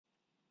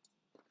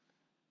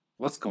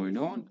What's going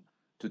on?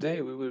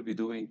 Today we will be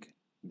doing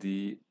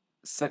the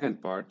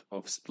second part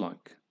of Splunk.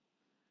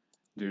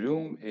 The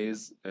room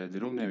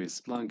name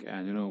is Splunk,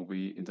 and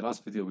we in the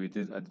last video we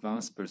did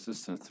advanced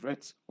persistent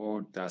threat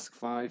or task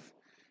 5.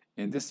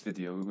 In this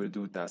video we will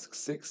do task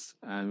 6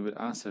 and we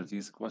will answer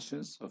these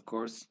questions. Of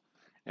course,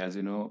 as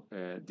you know,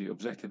 the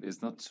objective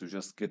is not to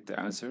just get the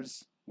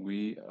answers.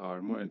 We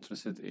are more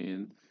interested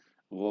in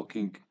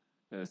walking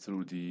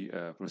through the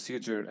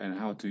procedure and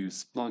how to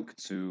use Splunk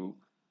to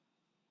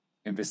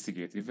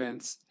investigate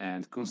events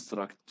and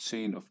construct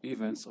chain of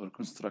events or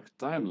construct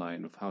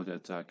timeline of how the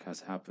attack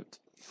has happened.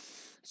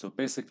 So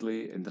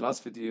basically, in the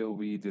last video,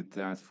 we did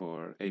that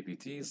for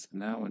APTs.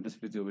 Now in this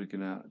video, we're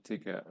gonna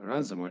take a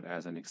ransomware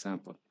as an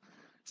example,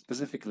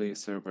 specifically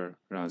Cerber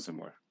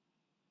Ransomware.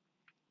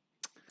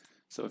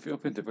 So if you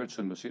open the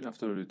virtual machine,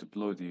 after you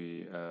deploy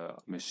the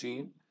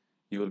machine,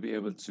 you will be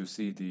able to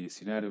see the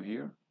scenario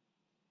here.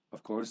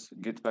 Of course,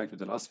 get back to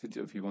the last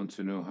video if you want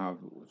to know how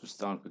to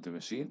start with the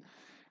machine.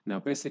 Now,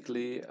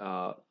 basically,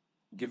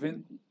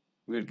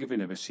 we're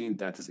given a machine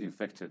that is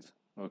infected,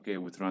 okay,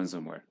 with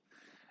ransomware.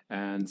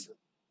 And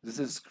this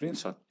is a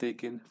screenshot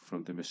taken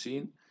from the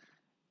machine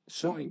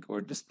showing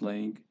or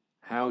displaying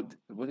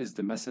what is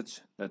the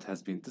message that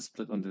has been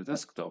displayed on the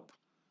desktop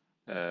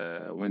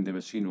when the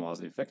machine was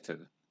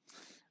infected.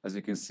 As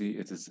you can see,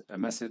 it is a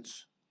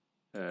message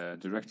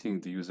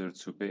directing the user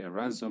to pay a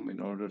ransom in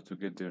order to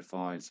get their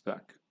files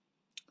back.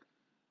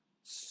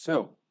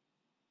 So,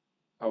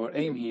 our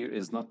aim here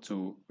is not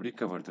to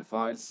recover the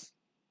files.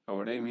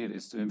 Our aim here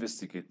is to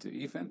investigate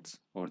the event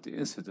or the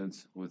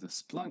incident with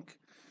Splunk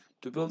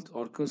to build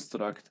or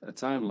construct a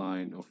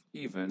timeline of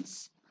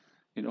events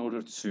in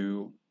order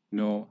to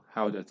know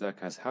how the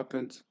attack has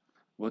happened,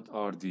 what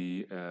are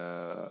the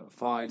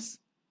files,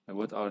 and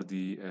what are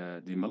the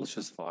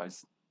malicious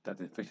files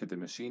that infected the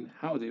machine,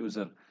 how the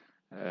user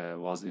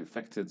was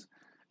infected,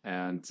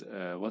 and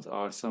what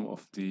are some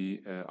of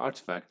the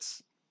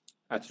artifacts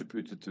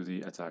attributed to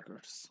the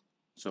attackers.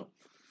 So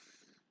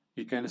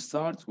you can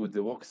start with the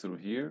walkthrough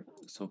here.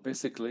 So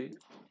basically,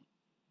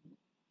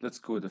 let's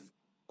go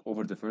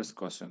over the first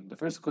question. The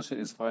first question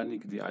is finding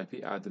the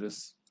IP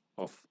address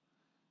of,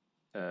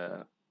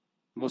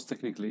 most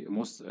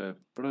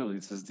probably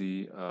this is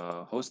the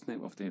host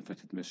name of the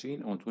infected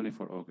machine on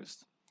 24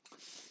 August.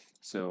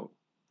 So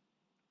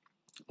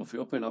if we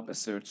open up a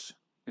search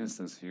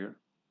instance here,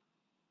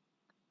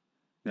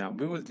 now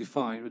we will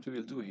define, what we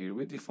will do here,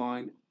 we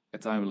define a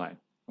timeline,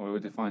 or we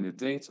define the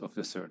date of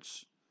the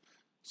search.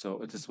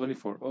 So it is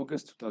 24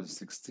 August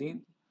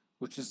 2016,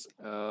 which is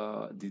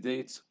the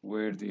date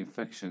where the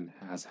infection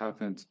has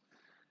happened.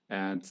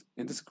 And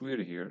in this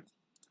query here,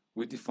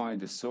 we define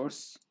the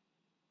source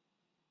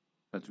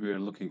that we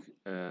are looking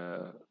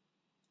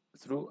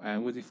through,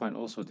 and we define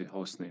also the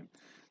host name.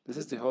 This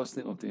is the host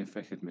name of the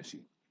infected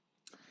machine.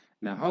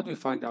 Now, how do we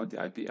find out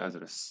the IP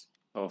address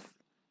of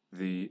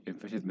the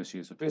infected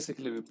machine? So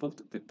basically, we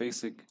built the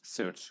basic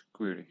search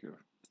query here.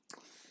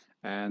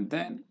 And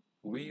then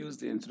we use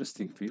the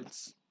interesting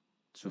fields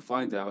to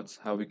find out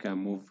how we can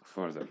move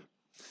further.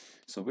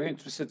 So we're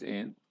interested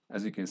in,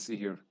 as you can see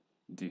here,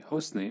 the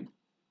host name.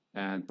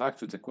 And back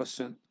to the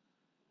question,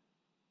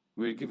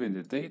 we're given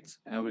the date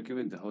and we're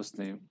given the host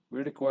name.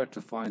 We're required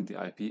to find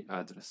the IP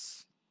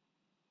address.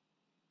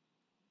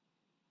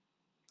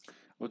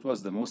 What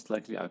was the most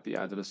likely IP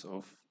address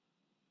of?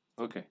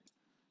 Okay,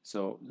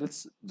 so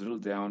let's drill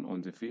down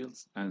on the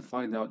fields and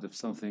find out if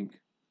something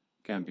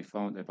can be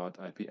found about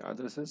IP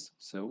addresses.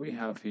 So we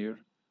have here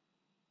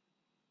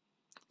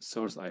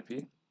source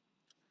IP.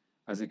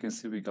 As you can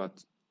see, we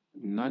got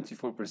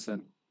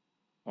 94%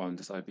 on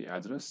this IP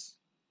address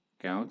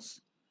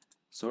counts.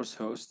 Source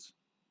host,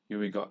 here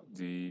we got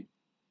the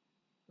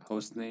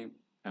host name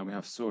and we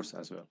have source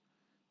as well.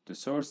 The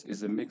source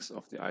is a mix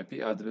of the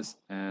IP address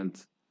and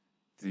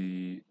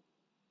the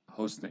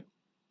host name.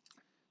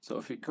 So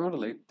if we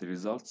correlate the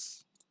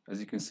results, as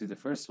you can see, the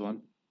first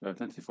one, we have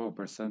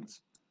 94%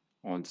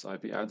 on this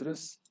IP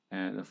address,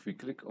 and if we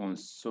click on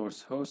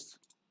source host,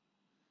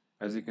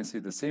 as you can see,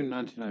 the same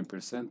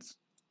 99%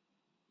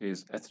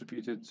 is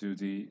attributed to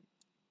the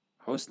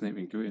host name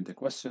included in the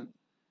question,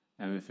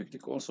 and if we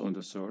click also on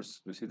the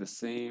source, we see the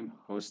same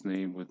host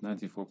name with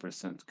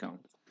 94%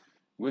 count,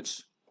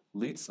 which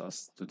leads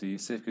us to the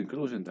safe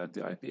conclusion that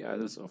the IP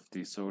address of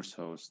the source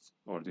host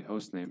or the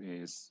host name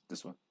is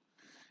this one.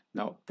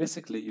 Now,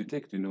 basically, you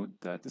take the note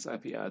that this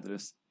IP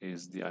address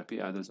is the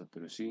IP address of the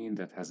machine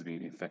that has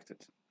been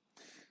infected.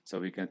 So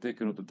we can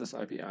take a note of this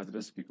IP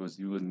address because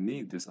you will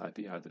need this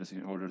IP address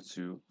in order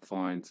to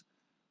find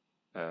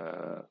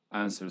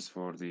answers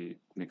for the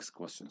next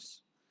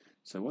questions.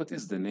 So what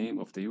is the name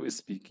of the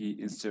USB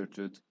key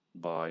inserted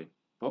by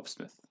Bob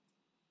Smith?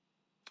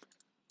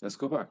 Let's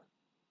go back.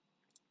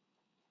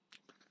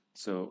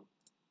 So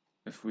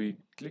if we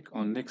click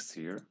on next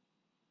here,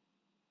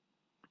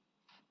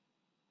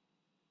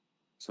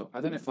 so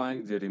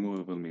identifying the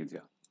removable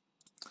media.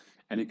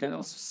 And you can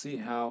also see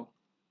how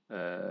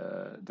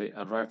they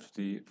arrived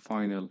to the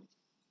final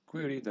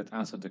query that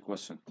answered the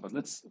question. But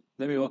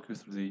let me walk you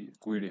through the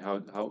query,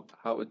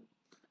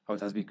 how how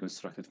it has been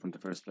constructed from the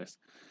first place.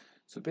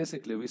 So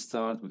basically, we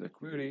start with a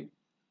query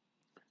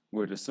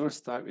where the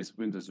source type is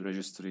Windows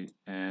registry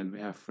and we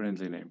have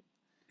friendly name.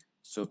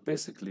 So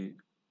basically,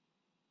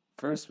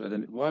 first,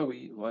 why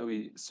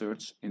we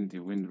search in the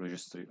Win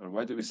registry, or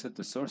why do we set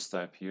the source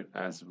type here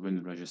as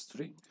Win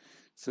registry?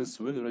 Since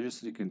Win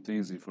registry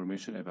contains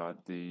information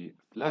about the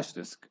flash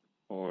disk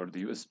or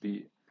the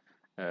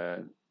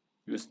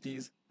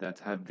USBs that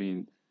have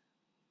been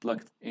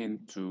plugged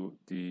into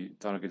the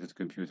targeted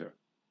computer.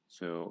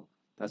 So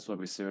that's why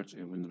we search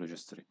in Win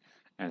registry.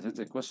 And since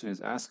the question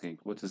is asking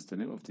what is the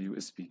name of the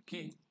USB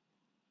key,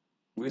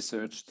 we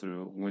search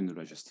through Win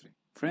registry.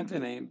 Friendly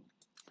name.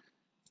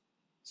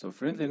 So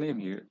friendly name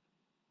here,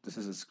 this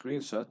is a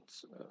screenshot.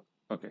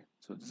 Okay,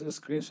 so this is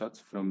a screenshot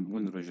from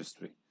Win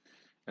registry.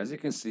 As you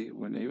can see,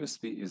 when a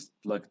USB is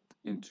plugged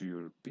into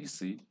your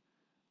PC,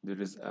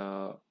 there is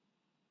a,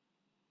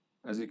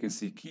 as you can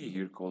see, key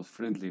here called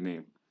friendly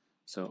name.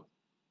 So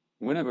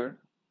whenever,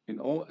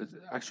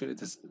 actually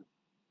it is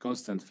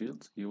constant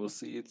field, you will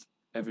see it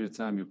every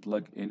time you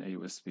plug in a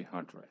USB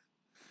hard drive.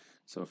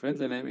 So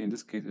friendly name in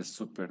this case is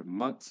super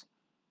mud.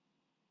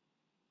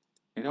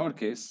 In our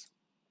case,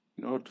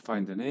 in order to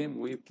find the name,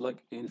 we plug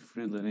in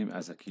friendly name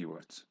as a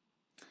keyword.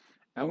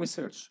 And we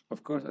search.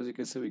 Of course, as you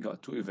can see, we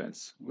got 2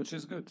 events, which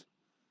is good.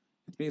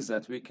 It means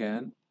that we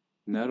can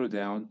narrow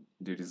down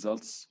the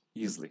results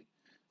easily.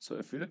 So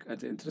if we look at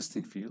the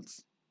interesting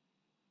fields,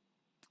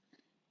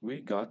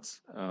 we got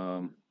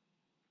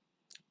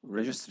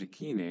registry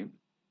key name,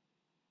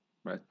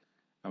 right?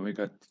 And we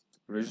got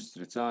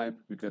registry type,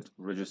 we got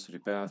registry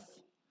path,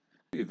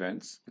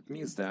 events. It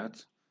means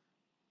that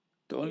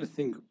the only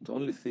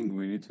thing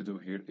we need to do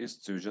here is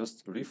to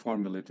just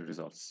reformulate the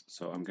results.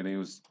 So I'm going to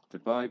use the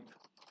pipe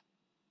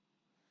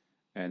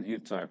and here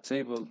type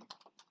table,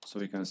 so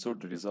we can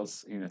sort the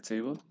results in a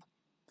table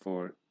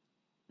for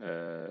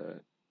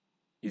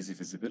easy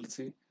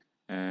visibility.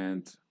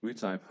 And we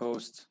type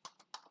host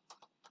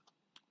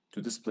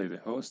to display the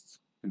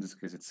host. In this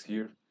case, it's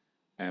here.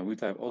 And we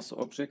type also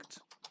object.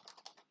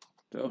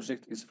 The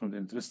object is from the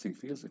interesting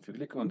fields. If you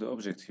click on the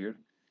object here,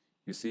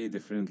 you see the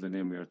friendly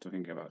name we are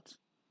talking about.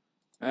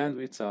 And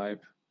we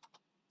type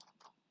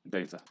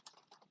data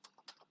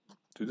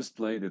to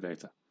display the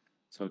data.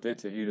 So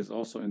data here is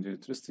also in the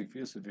interesting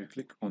fields. If you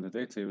click on the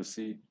data, you will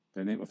see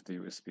the name of the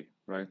USB,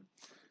 right?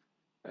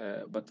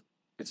 But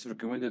it's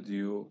recommended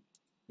you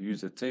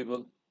use a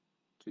table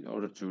in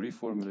order to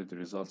reformulate the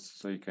results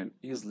so you can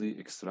easily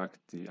extract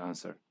the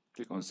answer.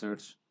 Click on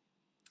search.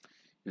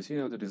 You see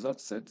now the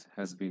result set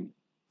has been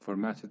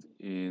formatted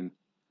in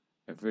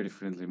a very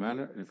friendly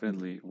manner, in a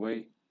friendly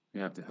way. We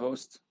have the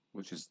host,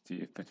 which is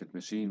the affected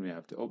machine. We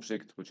have the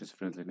object, which is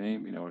friendly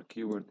name in our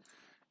keyword.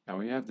 And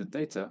we have the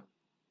data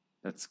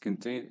that's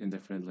contained in the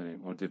friendly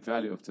name, or the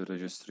value of the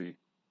registry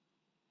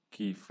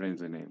key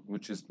friendly name,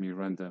 which is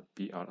Miranda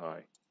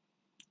PRI.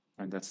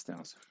 And that's the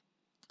answer.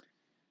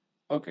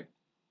 Okay.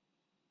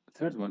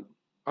 Third one,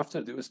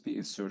 after the USB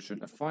insertion,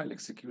 a file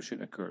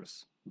execution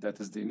occurs. That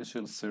is the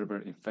initial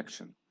Cerber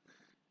infection.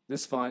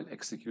 This file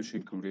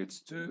execution creates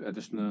 2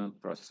 additional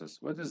processes.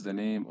 What is the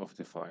name of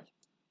the file?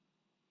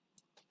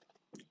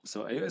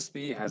 So a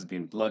USB has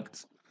been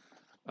plugged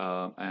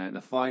and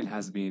a file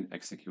has been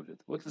executed.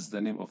 What is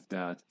the name of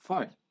that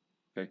file?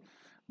 Okay,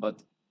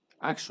 but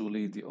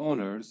actually the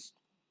owners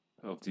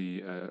of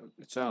the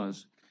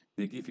challenge,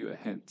 they give you a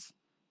hint.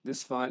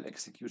 This file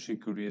execution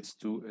creates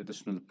 2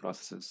 additional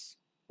processes,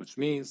 which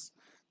means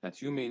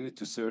that you may need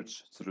to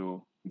search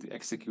through the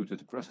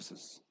executed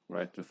processes,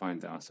 right, to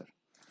find the answer.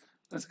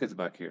 Let's get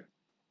back here.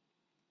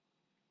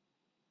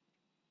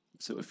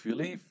 So if you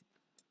leave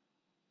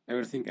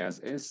everything as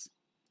is,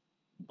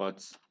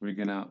 but we're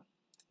gonna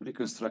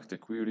reconstruct the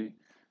query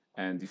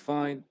and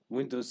define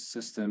Windows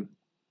System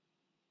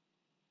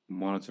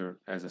Monitor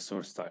as a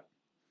source type.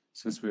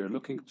 Since we are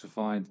looking to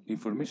find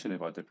information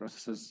about the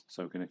processes,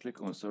 so we're gonna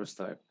click on source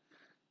type,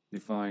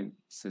 define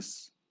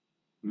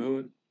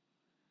sysmoon,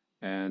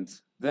 and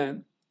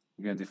then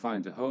we're gonna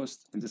define the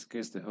host. In this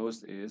case, the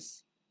host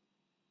is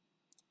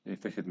the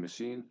affected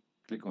machine.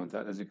 Click on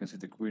that. As you can see,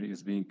 the query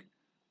is being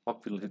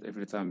populated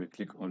every time we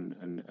click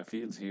on a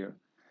field here.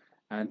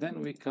 And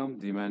then we come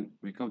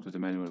to the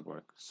manual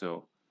work.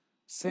 So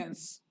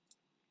since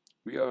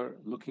we are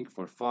looking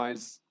for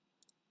files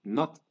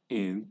not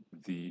in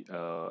the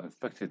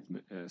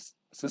affected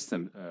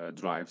system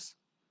drives,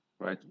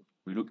 right?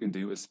 We look in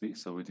the USB,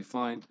 so we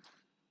define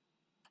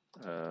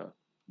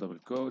double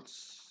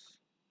quotes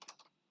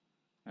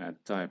and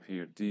type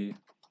here D,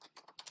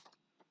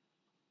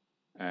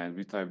 and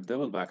we type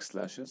double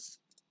backslashes.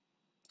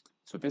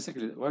 So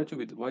basically, why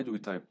do we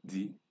type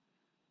D?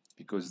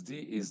 Because D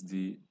is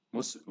the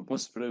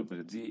most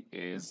probably D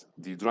is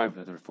the drive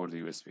letter for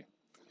the USB.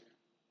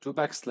 2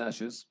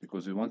 backslashes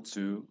because we want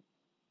to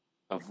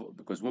avoid,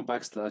 because 1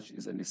 backslash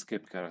is an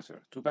escape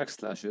character. 2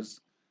 backslashes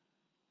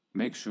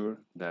make sure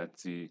that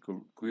the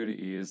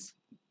query is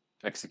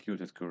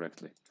executed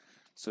correctly.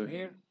 So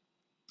here,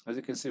 as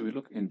you can see, we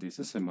look in the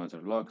system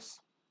monitor logs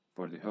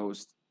for the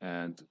host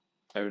and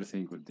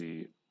everything with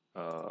the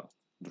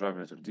drive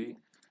letter D.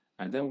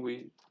 and then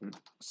we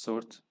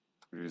sort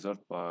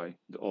result by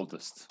the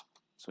oldest.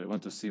 So we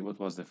want to see what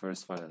was the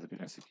first file that has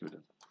been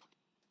executed.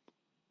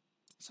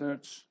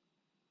 Search.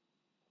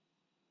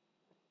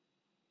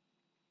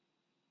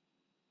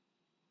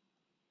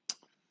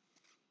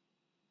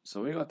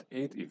 So we got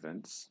 8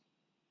 events.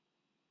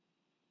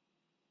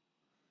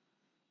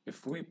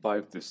 If we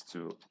pipe this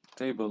to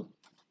table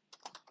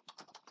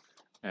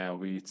and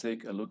we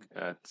take a look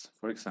at,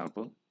 for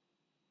example,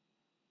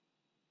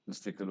 let's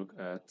take a look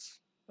at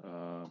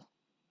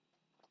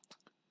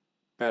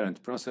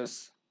parent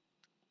process.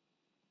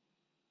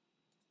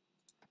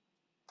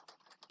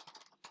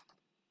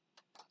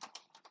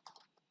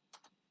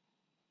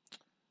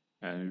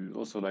 And we would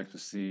also like to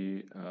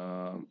see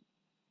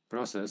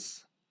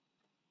process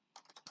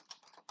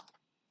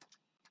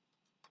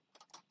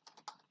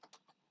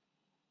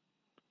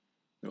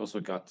we also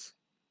got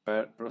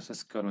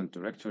process current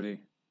directory,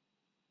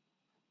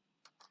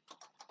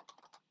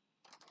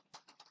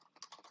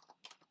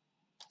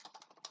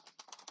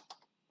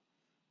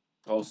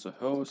 also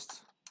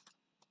host,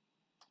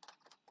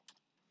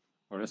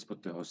 or let's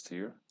put the host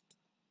here.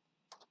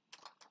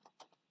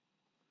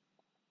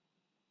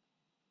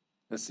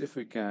 Let's see if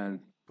we can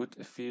put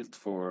a field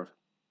for,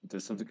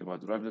 there's something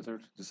about drive letter.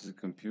 This is a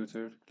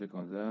computer, click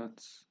on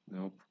that.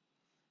 Nope.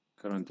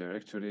 Current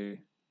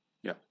directory.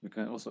 Yeah, we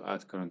can also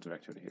add current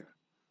directory here.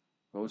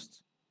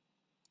 Host.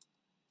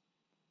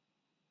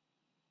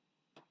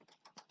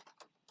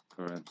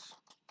 Current.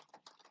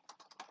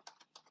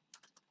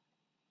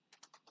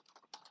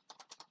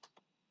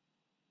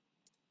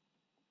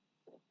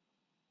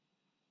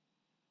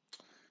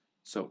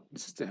 So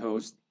this is the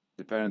host,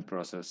 the parent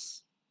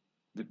process,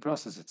 the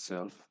process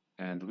itself,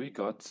 and we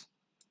got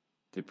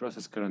the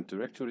process current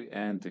directory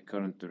and the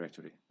current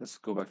directory. Let's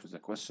go back to the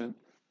question.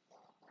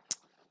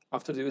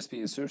 After the USB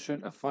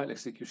insertion, a file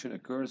execution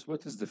occurs.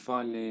 What is the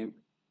file name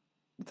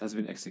that has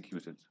been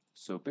executed?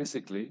 So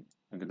basically,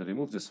 I'm going to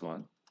remove this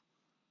one.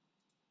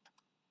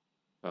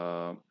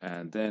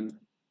 And then,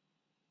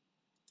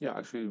 yeah,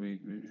 actually, we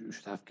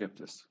should have kept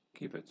this.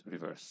 Keep it,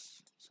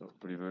 reverse. So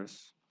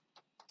reverse.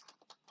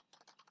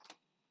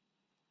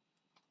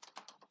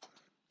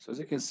 So as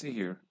you can see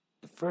here,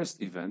 the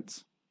first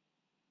event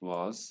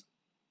was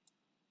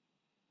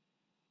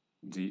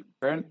the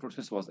parent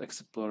process was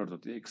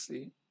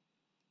explorer.exe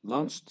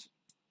launched.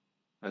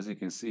 As you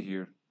can see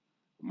here,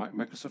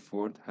 Microsoft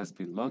Word has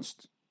been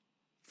launched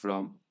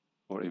from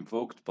or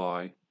invoked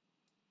by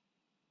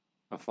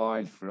a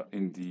file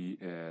in the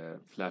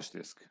flash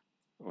disk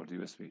or the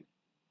USB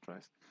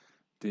drive.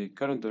 The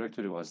current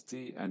directory was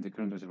D and the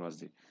current directory was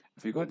D.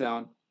 If we go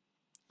down,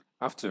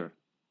 after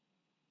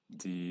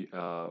the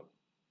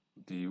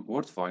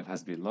Word file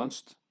has been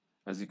launched,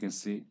 as you can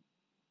see,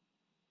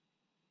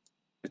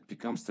 it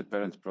becomes the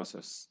parent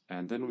process,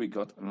 and then we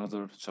got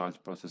another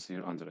child process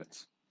here under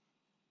it.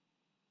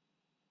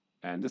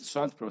 And this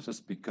child process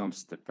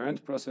becomes the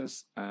parent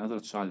process, and another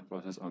child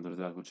process under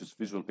that, which is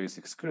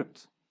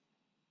VBScript.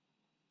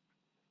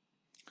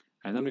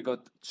 And then we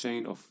got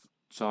chain of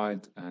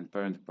child and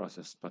parent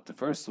process. But the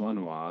first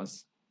one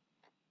was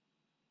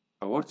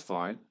a Word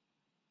file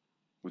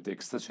with the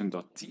extension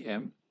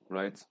 .tm,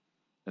 right,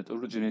 that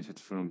originated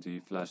from the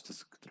flash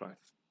disk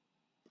drive.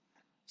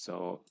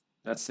 So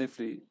that's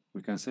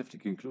we can safely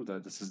conclude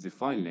that this is the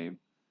file name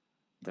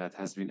that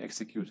has been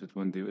executed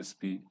when the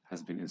USB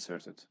has been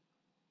inserted.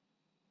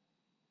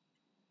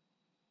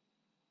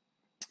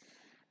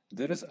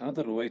 There is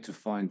another way to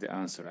find the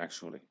answer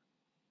actually.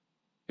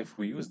 If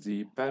we use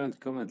the parent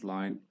command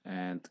line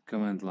and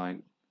command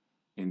line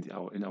in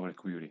our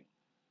query.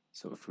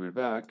 So if we're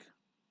back,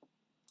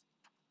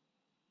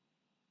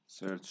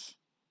 search,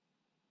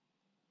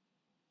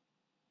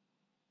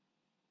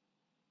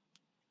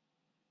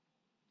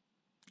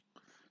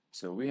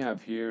 so we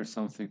have here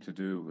something to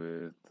do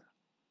with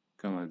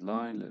command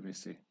line. Let me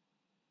see.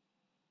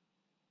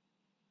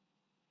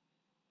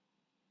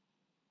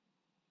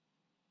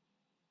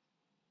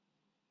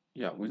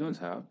 Yeah, we don't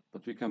have,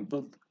 but we can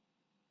build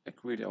a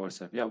query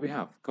ourselves. Yeah, we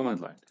have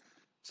command line.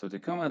 So the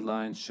command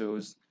line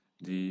shows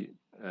the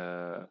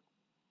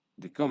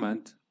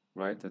command,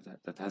 right,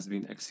 that has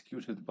been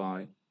executed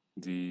by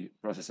the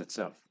process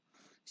itself.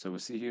 So we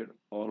see here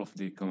all of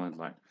the command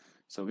line.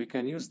 So we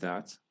can use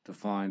that to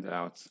find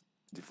out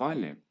the file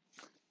name.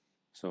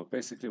 So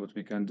basically what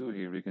we can do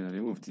here, we can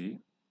remove D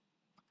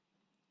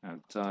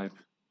and type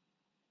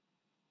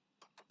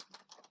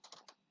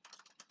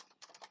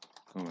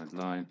command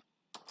line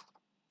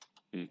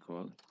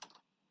equal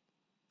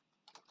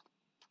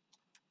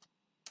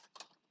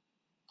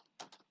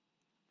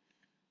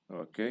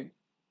okay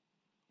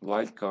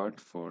wildcard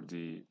for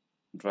the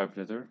drive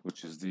letter,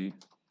 which is the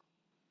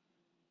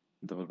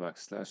double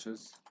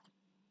backslashes,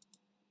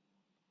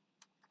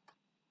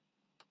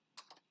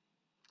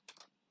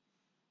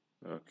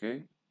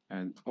 okay,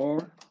 and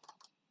or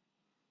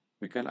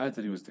we can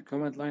either use the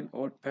command line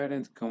or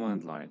parent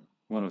command line,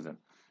 one of them.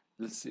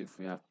 Let's see if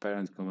we have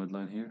parent command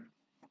line here.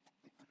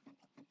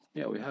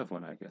 Yeah, we have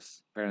one, I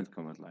guess. Parent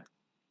command line.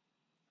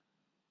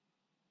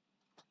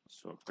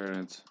 So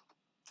parent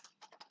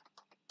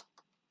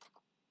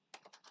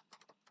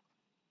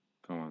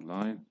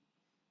line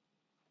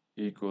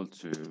equal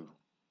to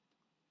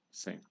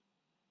same.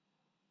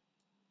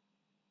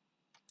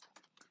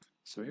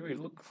 So here we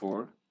look for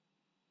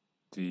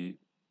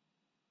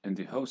in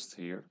the host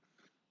here,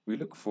 we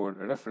look for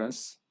a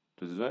reference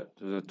to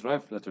the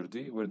drive letter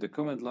D where the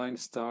command line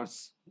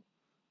starts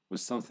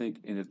with something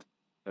in it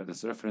that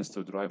is reference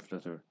to drive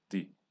letter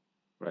D,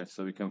 right?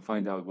 So we can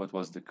find out what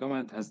was the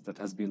command that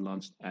has been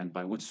launched and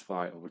by which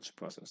file or which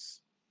process.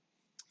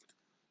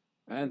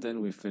 And then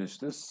we finish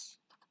this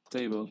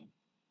table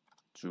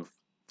to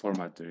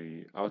format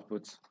the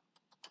output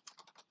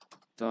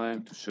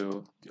time to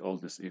show the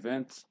oldest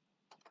event.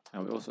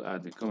 And we also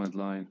add the command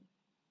line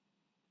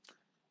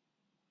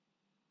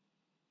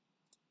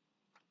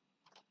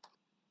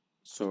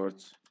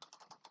sort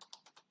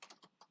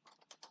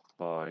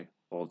by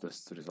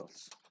oldest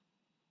results,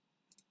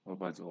 or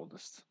by the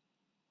oldest.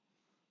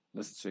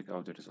 Let's check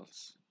out the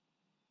results.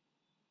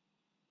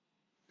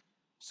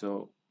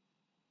 So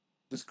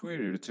this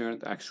query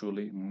returned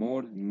actually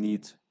more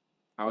neat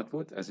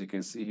output, as you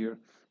can see here.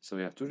 So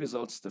we have two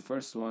results. The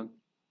first one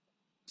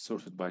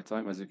sorted by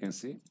time, as you can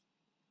see.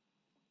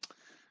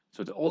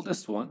 So the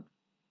oldest one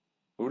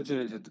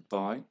originated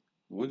by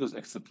Windows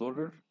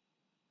Explorer,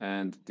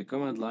 and the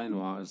command line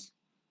was,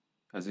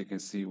 as you can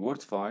see,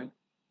 Word file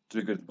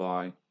triggered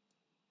by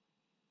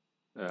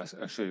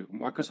actually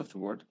Microsoft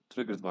Word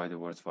triggered by the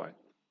Word file.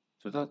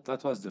 So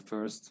that was the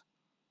first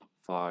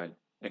file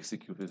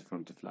executed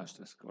from the flash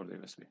disk or the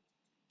USB.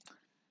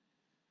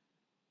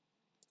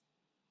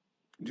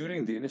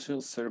 During the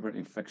initial Cerber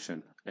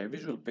infection, a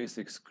Visual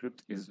Basic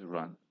script is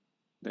run.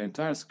 The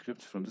entire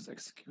script from this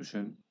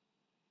execution,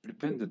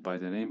 prepended by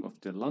the name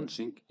of the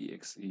launching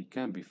exe,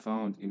 can be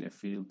found in a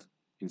field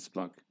in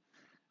Splunk.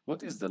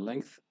 What is the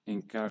length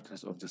in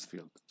characters of this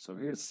field? So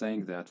here it's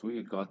saying that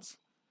we got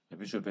a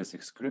Visual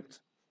Basic script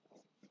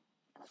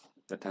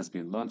that has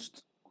been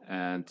launched,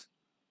 and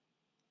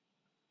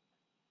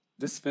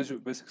this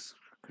Visual Basic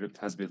script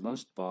has been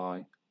launched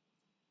by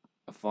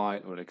a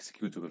file or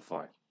executable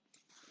file.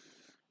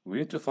 We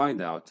need to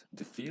find out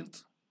the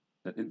field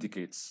that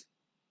indicates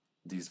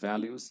these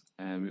values,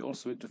 and we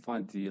also need to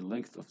find the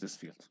length of this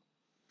field.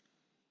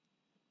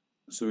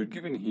 So we're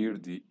given here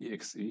the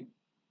exe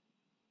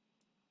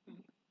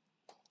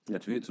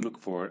that we need to look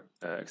for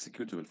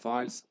executable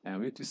files, and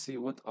we need to see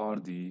what are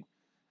the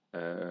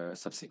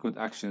subsequent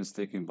actions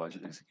taken by the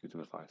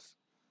executable files.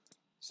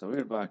 So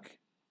we're back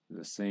to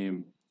the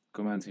same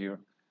command here,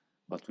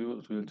 but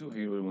what we'll do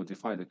here, we'll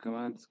modify the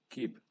command,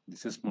 keep the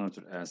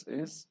sysmonitor as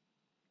is.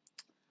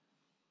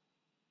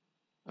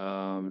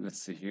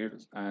 Let's see here,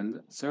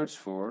 and search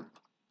for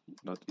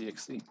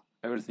 .exe,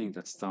 everything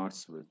that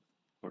starts with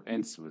or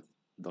ends with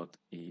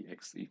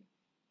 .exe.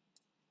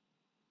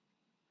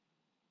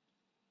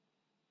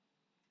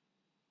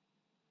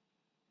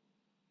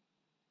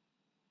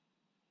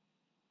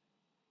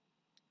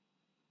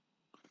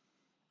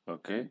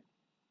 Okay,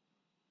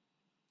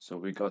 so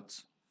we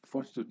got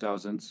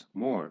 42,000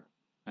 more,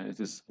 and it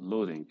is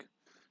loading.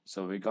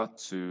 So we got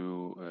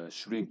to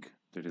shrink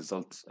the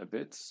results a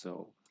bit.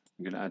 So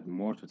I'm going to add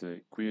more to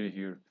the query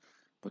here.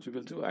 What we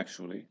will do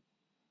actually,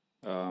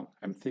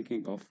 I'm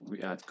thinking of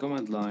we add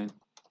command line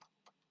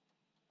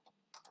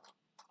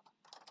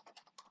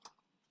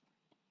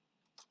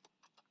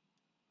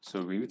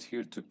so we need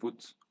here to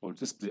put or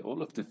display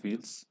all of the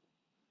fields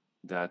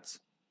that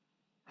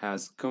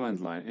has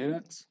command line in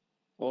it,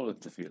 all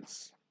of the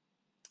fields,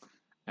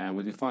 and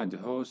we define the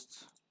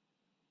host,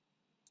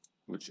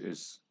 which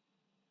is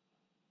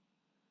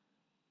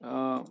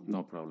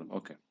no problem.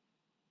 Okay,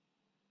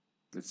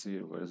 let's see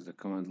where is the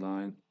command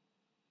line.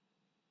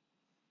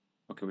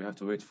 Okay, we have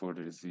to wait for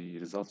the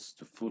results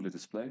to fully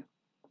display.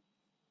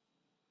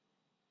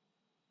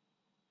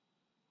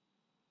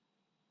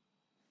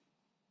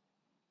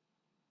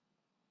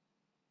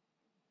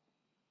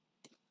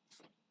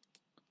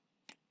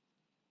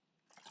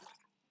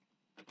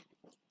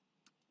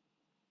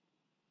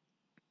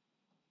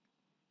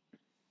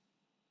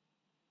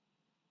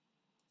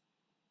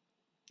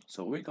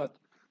 So we got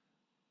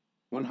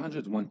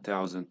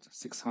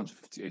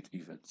 101,658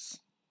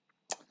 events.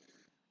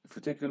 If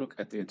we take a look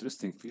at the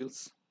interesting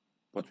fields,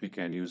 what we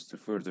can use to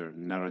further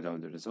narrow down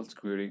the results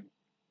query,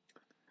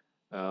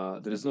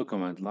 there is no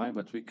command line,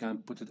 but we can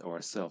put it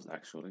ourselves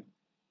actually.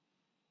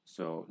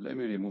 So let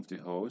me remove the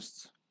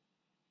host,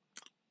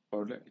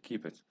 or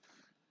keep it.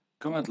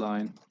 Command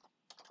line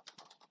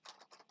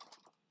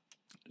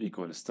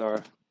equal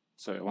star.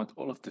 So I want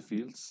all of the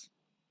fields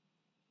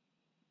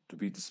to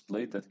be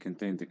displayed that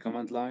contain the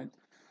command line,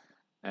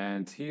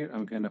 and here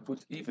I'm gonna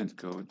put event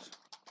code.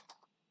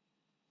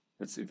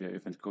 Let's see if we have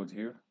event code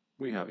here.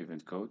 We have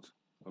event code.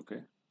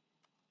 Okay,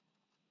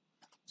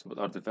 so what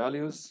are the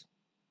values?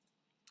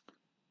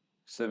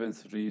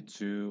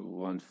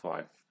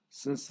 73215.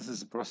 Since this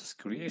is a process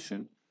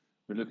creation,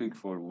 we're looking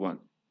for 1,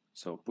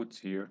 so put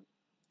here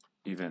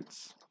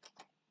events,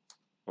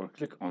 or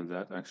click on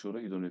that.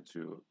 Actually, you don't need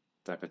to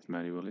type it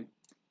manually.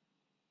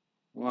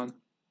 1.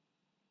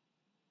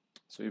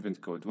 So event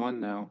code 1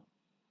 now,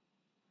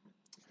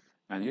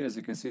 And here, as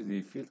you can see, the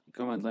field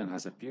command line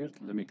has appeared.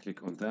 Let me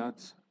click on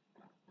that.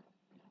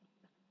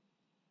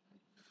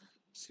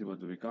 See what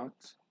do we got.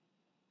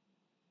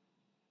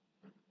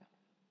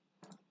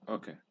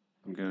 Okay,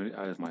 I'm gonna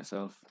add it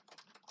myself.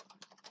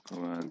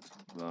 Command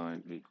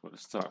line equal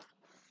star.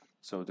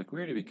 So the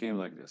query became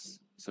like this.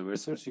 So we're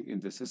searching in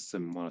the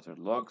system monitor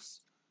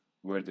logs,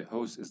 where the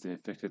host is the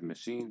infected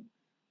machine,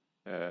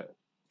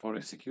 for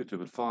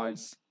executable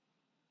files,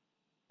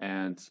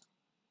 and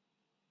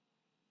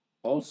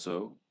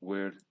also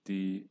where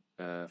the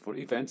for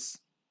events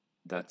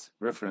that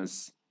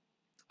reference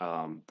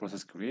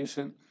process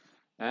creation,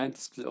 and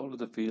display all of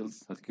the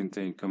fields that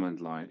contain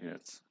command line in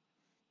it.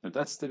 Now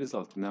that's the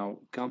result. Now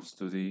comes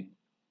to the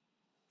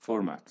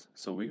format.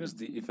 So we use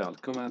the eval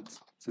command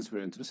since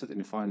we're interested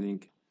in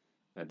finding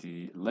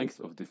the length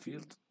of the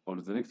field or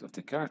the length of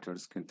the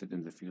characters contained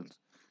in the field.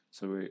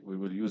 So we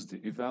will use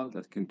the eval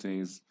that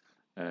contains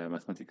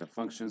mathematical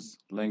functions,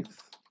 length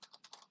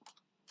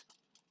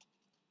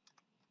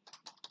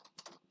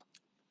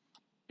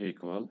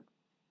equal,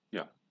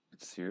 yeah,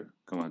 it's here,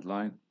 command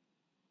line.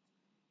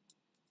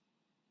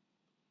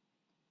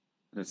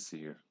 Let's see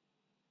here.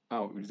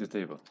 Oh, we need a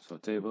table. So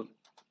table,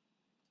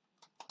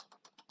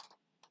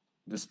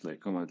 display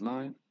command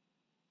line.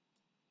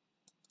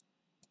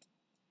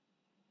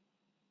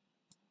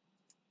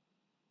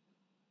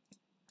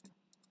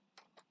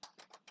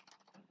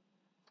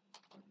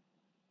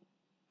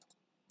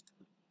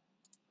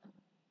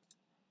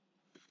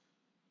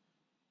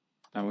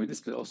 And we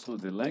display also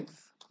the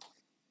length.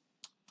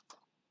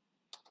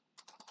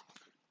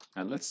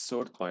 And let's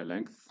sort by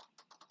length.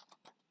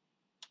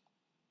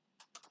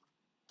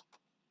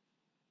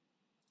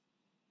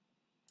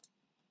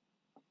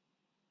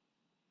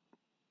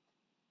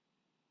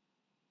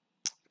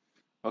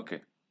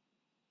 Okay.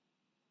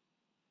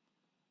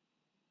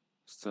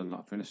 Still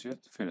not finished yet?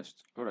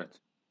 Finished. All right.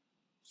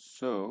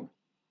 So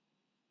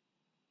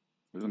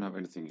we don't have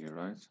anything here,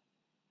 right?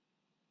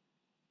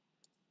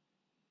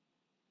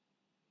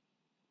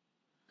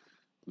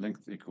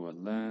 Length equal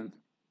len.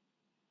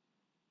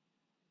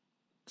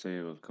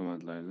 Table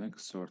command line length,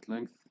 sort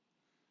length.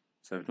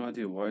 So I have no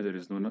idea why there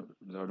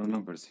are no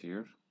numbers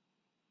here.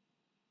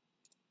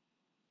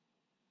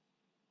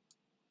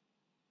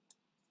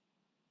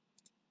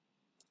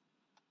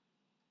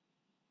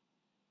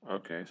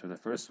 Okay, so the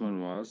first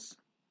one was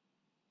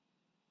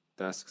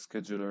task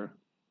scheduler.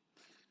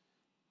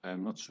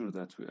 I'm not sure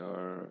that we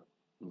are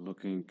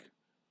looking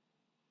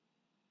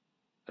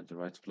at the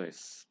right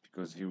place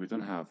because here we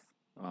don't have,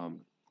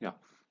 yeah,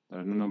 there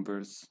are no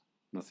numbers,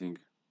 nothing.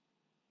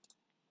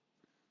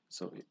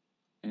 So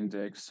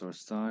index,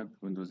 source type,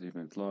 Windows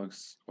event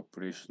logs,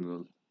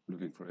 operational,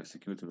 looking for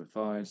executable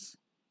files.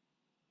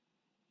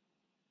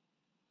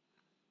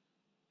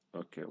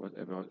 Okay, what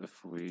about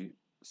if we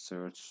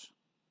search?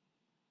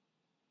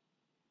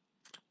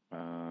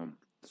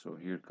 So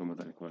here command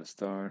line equal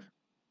star,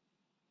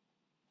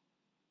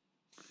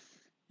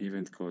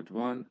 event code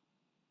 1.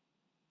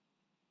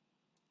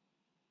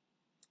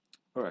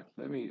 All right,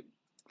 let me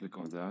click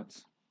on that,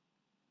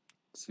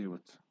 see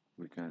what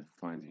we can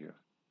find here.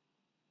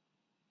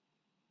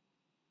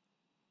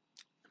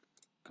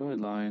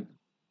 Command line,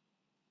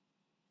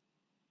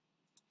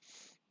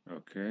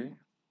 okay.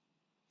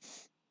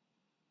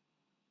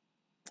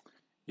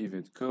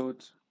 Event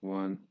code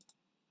 1,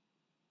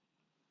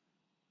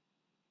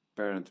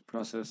 parent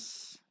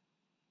process,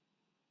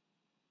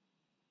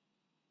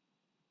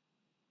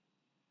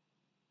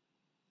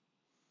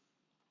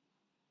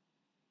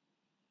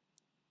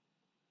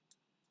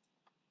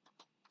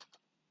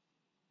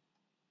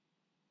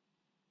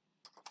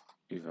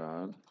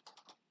 eval.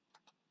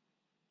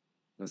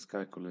 Let's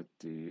calculate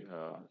the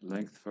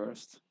length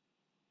first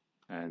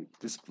and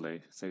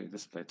display, say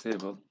display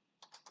table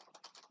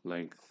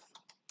length.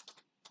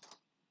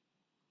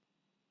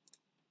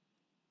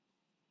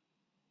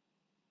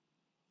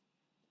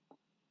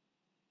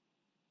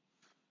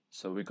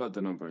 So we got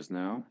the numbers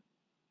now.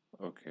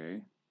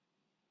 Okay.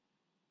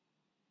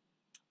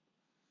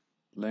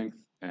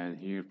 Length, and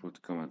here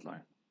put command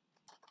line.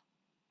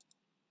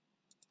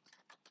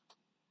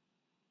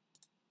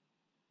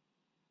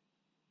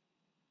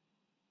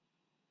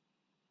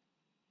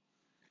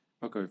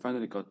 Okay, we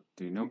finally got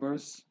the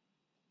numbers.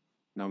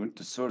 Now we need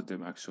to sort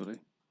them actually.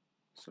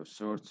 So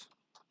sort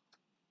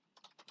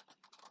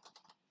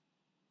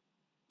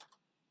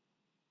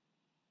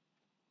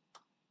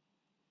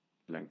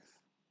length.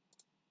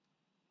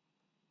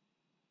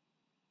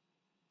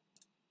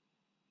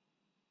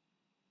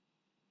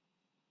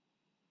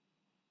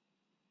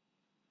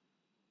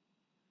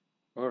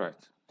 All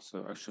right,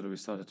 so actually we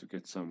started to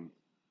get some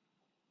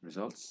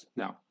results.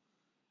 Now,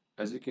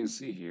 as you can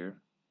see here,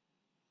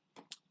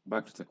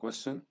 back to the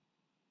question.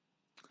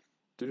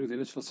 During the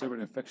initial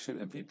server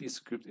infection, a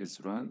VBScript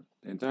is run.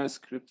 The entire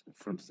script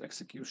from its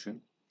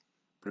execution,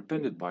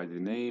 prepended by the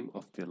name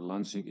of the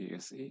launching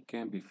ASE,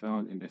 can be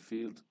found in the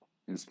field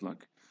in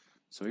Splunk.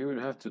 So here we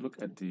have to look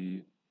at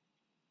the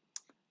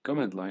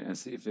command line and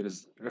see if there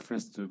is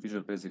reference to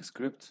Visual Basic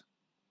Script.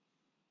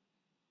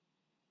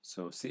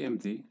 So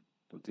cmd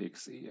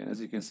 .exe, and as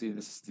you can see,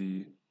 this is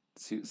the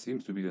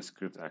seems to be the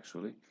script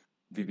actually,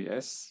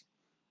 VBS,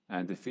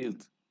 and the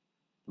field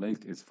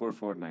length is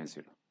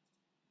 4490.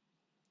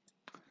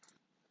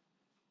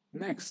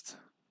 Next,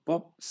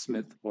 Bob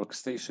Smith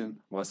workstation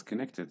was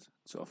connected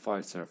to a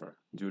file server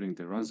during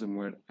the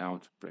ransomware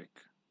outbreak.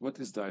 What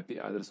is the IP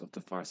address of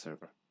the file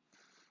server?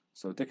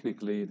 So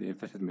technically, the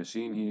infected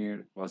machine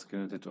here was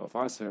connected to a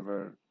file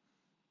server,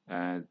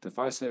 and the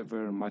file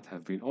server might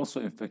have been also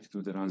infected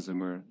with the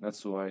ransomware.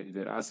 That's why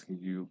they're asking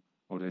you,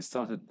 or they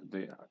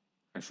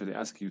actually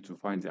ask you to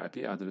find the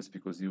IP address,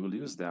 because you will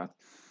use that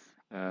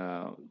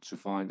to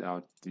find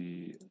out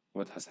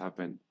what has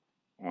happened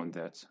on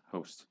that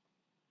host.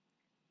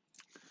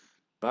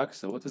 Back,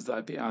 so what is the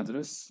IP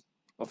address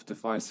of the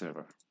file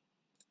server?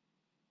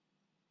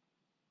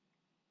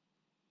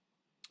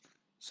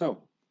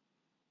 So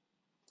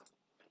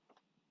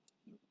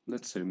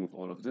let's remove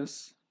all of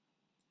this,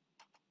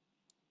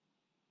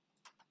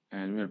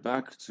 and we're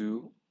back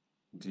to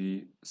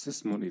the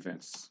sysmon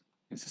events.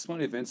 In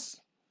sysmon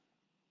events,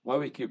 why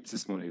we keep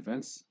sysmon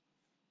events?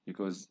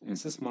 Because in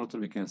sysmonitor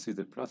we can see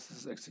the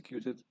processes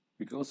executed.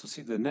 We can also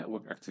see the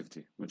network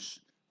activity, which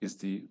is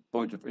the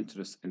point of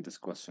interest in this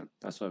question.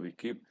 That's why we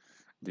keep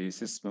the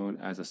sysmon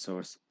as a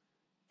source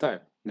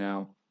type.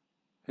 Now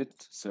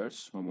hit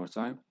search one more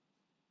time,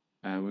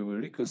 and we will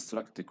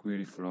reconstruct the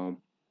query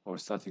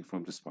starting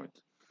from this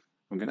point.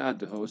 I'm going to add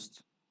the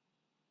host.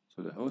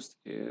 So the host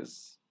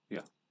is,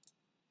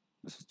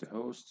 this is the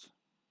host.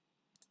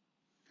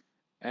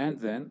 And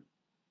then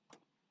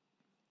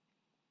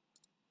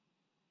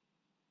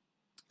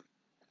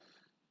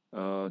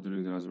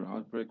during the ransomware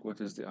outbreak,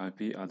 what is the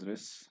IP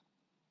address?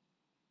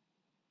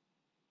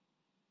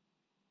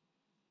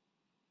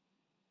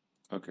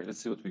 Okay, let's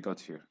see what we got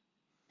here.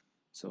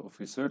 So if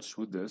we search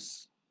with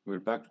this, we're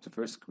back to the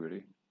first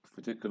query. If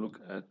we take a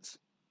look at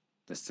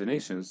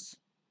destinations,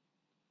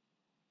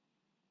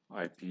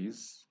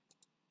 IPs,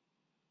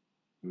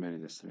 many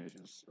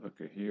destinations.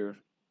 Okay, here.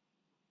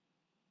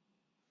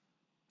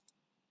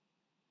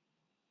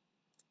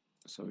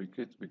 So we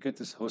get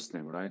this host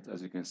name, right?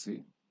 As you can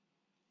see,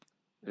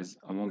 is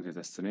among the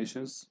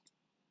destinations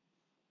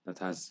that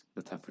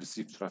have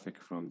received traffic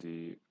from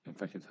the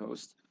infected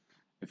host.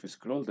 If you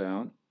scroll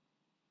down,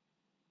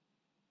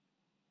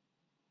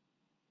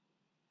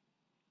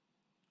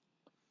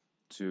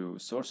 to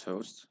source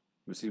host,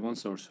 we see one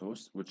source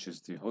host, which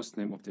is the host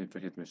name of the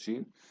infected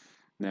machine.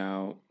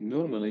 Now,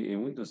 normally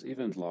in Windows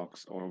event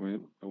logs, or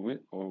in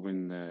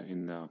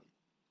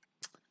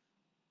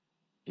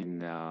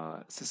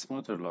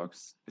sysmonitor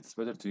logs, it's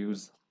better to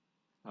use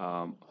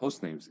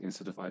host names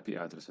instead of IP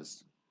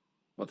addresses.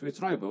 But we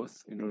try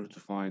both in order to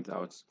find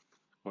out,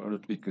 or in order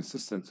to be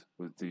consistent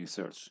with the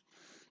search.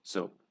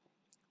 So,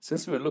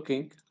 since we're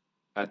looking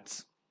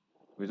at,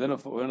 we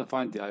want to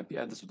find the IP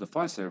address of the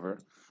file server,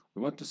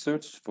 we want to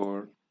search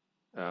for,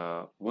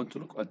 want to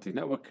look at the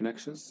network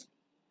connections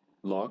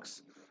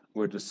logs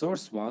where the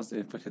source was the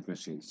infected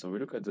machine. So we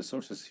look at the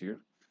sources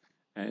here,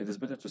 and it is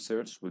better to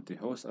search with the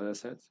host, as I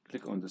said.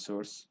 Click on the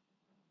source.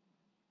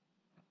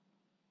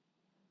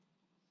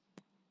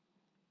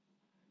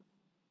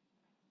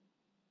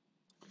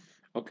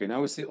 Okay,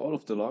 now we see all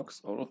of the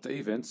logs, all of the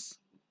events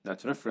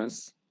that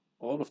reference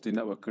all of the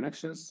network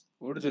connections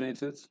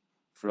originated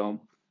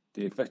from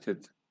the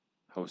infected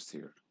host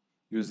here,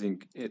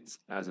 using it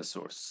as a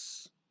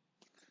source.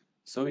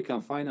 So we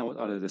can find out what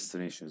are the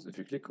destinations. If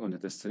you click on the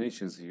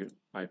destinations here,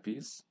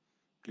 IPs,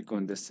 click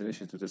on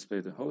destination to display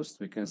the host,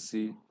 we can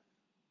see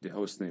the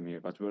host name here,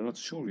 but we're not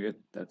sure yet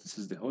that this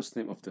is the host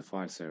name of the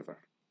file server.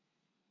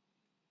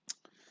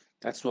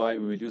 That's why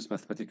we will use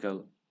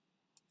mathematical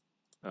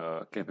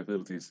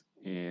capabilities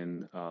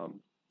in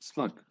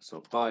Splunk.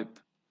 So pipe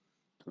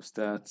to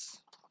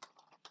stats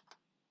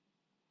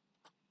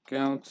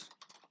count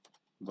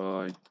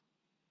by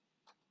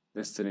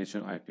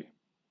destination IP.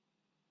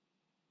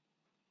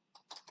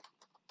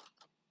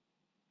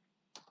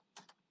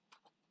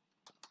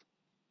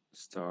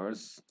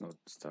 Stars, not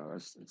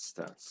stars, it's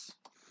stats.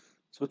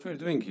 So what we're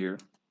doing here,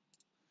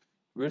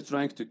 we're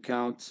trying to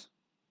count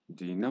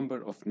the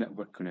number of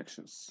network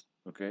connections,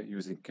 okay,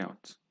 using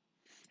count,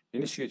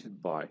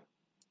 initiated by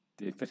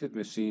the infected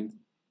machine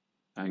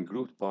and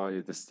grouped by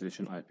the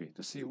destination IP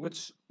to see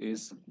which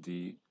is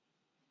the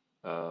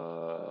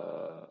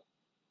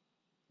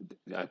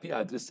IP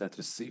address that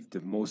received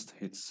the most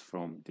hits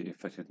from the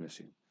infected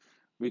machine.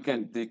 We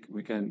can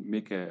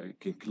make a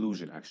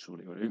conclusion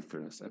actually, or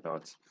inference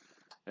about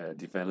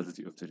the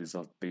validity of the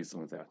result based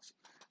on that.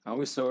 And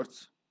we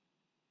sort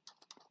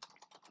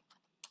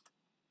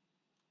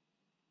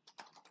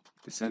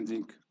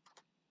descending.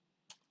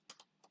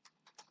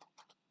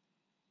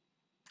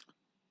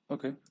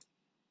 Okay.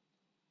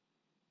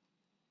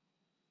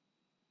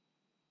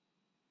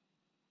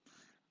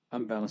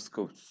 Unbalanced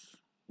codes.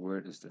 Where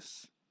is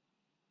this?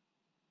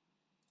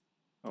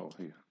 Oh,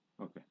 here.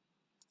 Okay.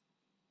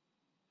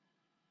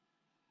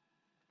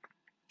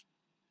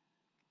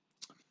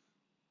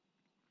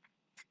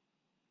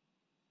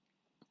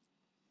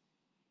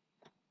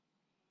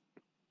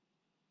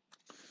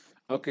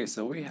 Okay,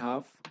 so we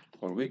have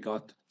or we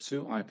got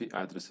 2 IP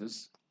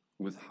addresses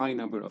with high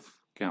number of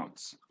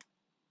counts.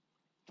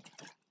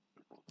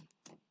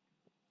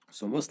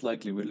 So most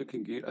likely we're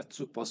looking here at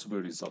 2 possible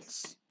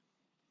results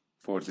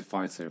for the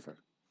file server.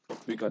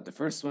 We got the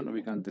first one and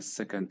we got the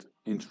second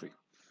entry,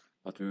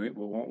 but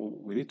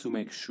we need to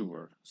make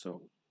sure.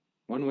 So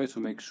one way to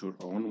make sure,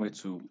 or one way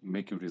to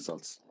make your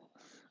results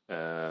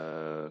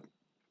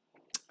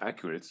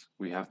accurate,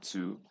 we have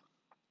to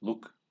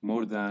look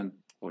more than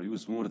or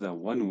use more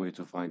than one way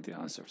to find the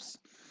answers.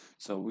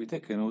 So we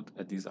take a note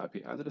at these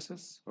IP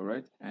addresses, all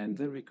right, and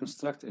then we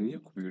construct a new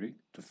query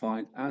to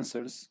find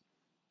answers,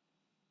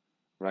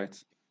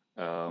 right,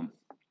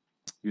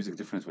 using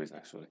different ways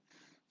actually.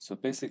 So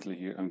basically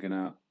here I'm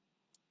gonna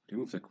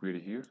remove the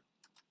query here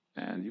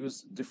and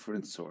use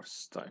different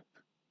source type.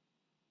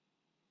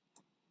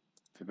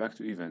 If back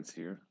to events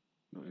here,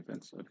 no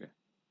events, okay.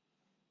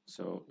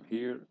 So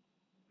here,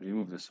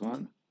 remove this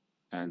one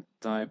and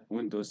type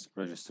Windows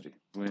Registry,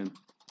 Win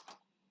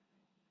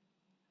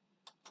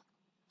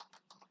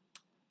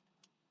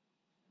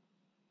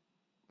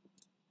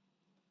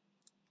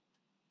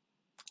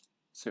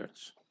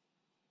search.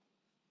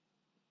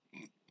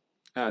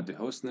 Add the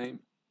host name.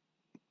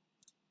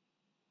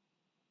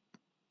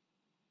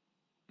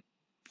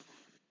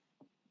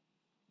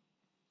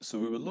 So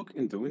we will look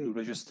in the Windows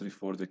registry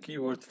for the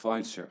keyword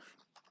file share,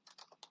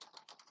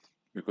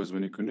 because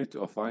when you connect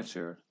to a file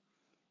share,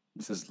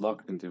 this is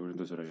locked in the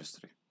Windows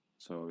registry.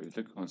 So you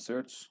click on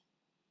search.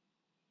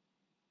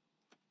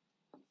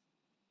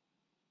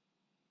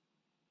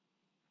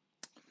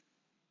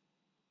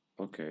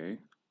 Okay,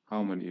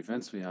 how many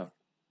events we have?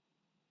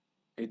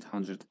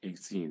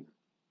 818.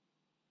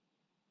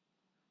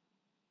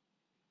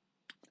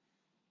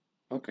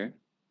 Okay.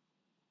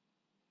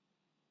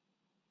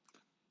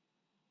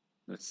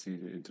 Let's see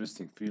the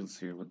interesting fields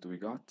here. What do we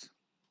got?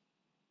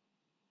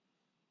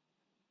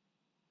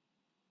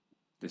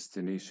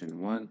 Destination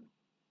 1.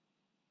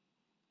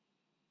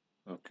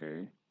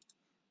 Okay.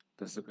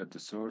 Let's look at the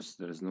source.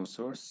 There is no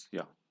source.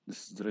 Yeah,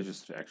 this is the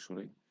registry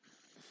actually.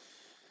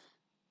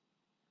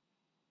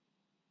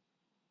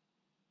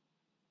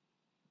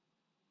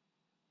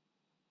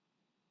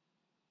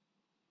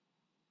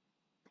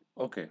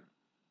 Okay.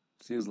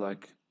 Seems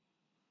like,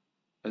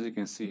 as you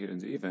can see here in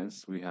the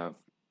events, we have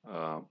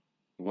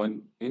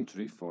one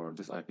entry for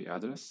this IP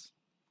address,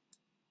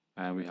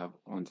 and we have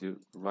on the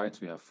right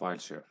we have file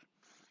share.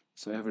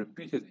 So I have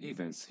repeated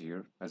events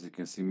here, as you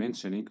can see,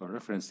 mentioning or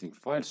referencing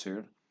file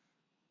share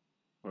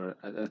or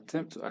an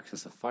attempt to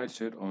access a file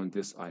share on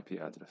this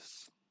IP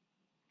address.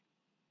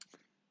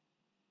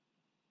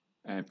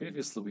 And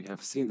previously we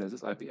have seen that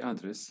this IP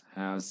address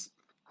has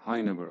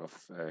high number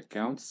of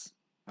counts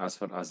as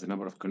far as the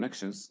number of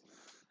connections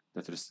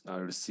that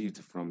are received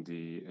from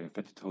the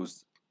infected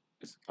host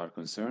are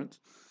concerned.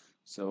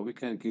 So we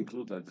can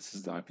conclude that this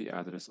is the IP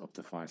address of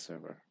the file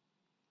server.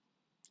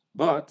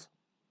 But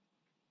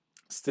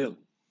still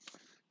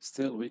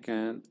we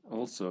can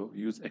also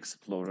use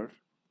Explorer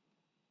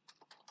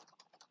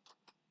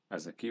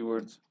as a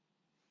keyword.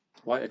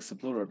 Why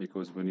Explorer?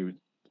 Because when you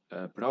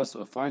browse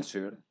a file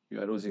share,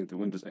 you are using the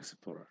Windows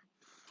Explorer.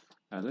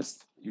 And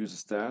let's use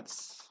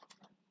stats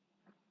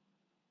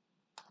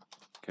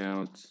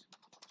count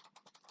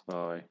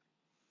by,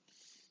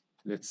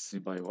 let's see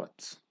by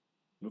what.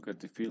 Look at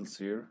the fields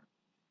here.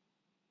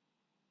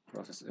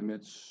 Process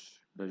image,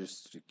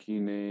 registry key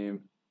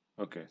name.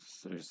 Okay,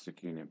 it's registry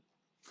key name.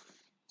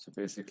 So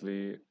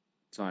basically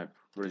type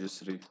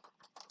registry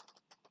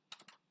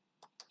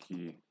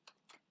key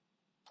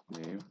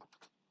name,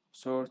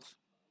 sort,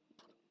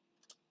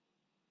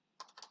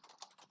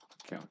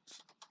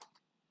 count.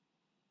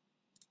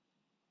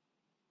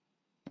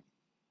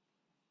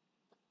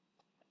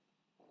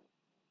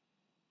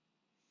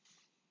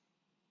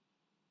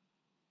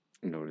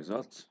 No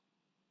result.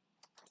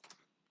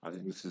 I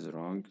think this is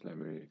wrong. Let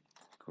me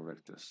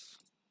correct this.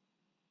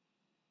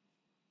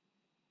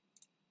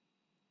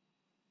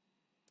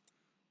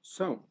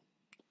 So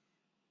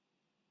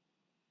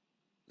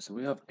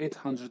we have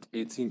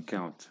 818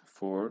 count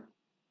for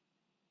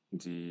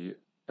the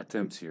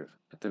attempt here,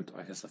 attempt to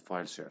access a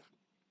file share.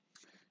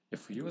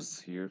 If we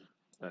use here,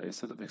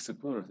 instead of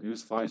Explorer,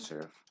 use file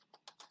share,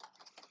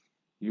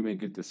 you may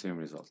get the same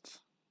result.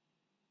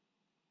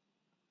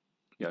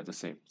 Yeah, the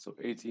same. So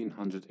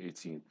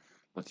 1818.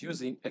 But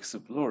using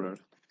Explorer,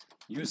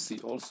 you see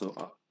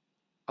also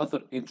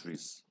other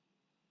entries,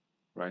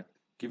 right?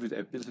 Give you the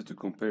ability to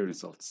compare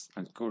results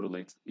and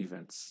correlate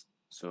events.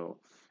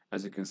 So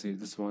as you can see,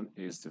 this one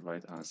is the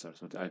right answer.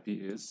 So the IP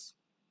is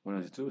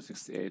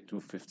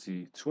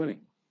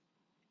 192.68.250.20.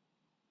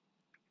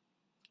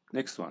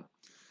 Next one.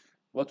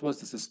 What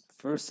was the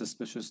first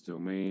suspicious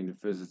domain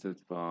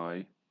visited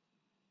by?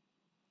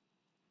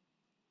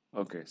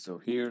 Okay, so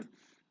here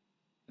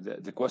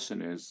the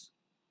question is,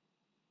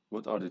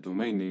 what are the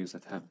domain names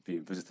that have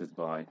been visited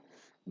by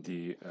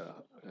the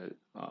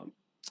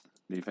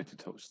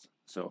infected host?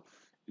 So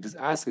it is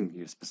asking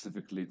here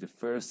specifically the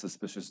first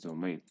suspicious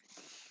domain.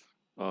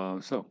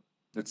 So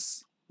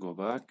let's go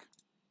back,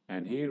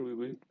 and here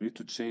we need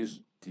to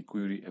change the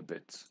query a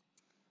bit.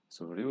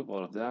 So remove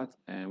all of that,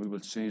 and we will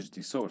change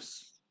the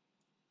source.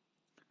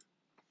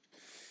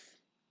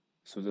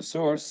 So the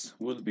source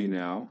will be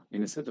now,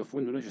 instead of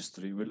window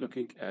registry, we're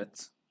looking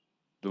at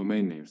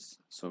domain names.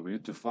 So we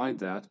need to find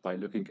that by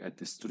looking at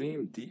the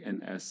stream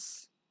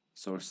DNS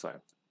source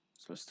type.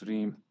 So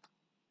stream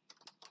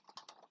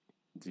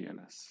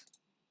DNS.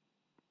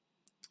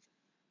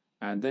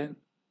 And then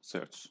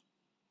search.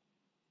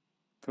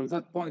 From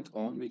that point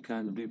on, we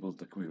can rebuild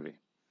the query.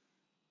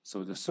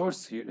 So the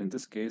source here in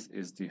this case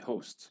is the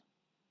host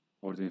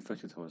or the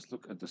infected host.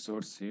 Look at the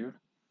source here.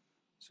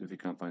 So if you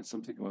can find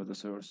something about the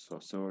source, so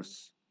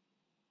source.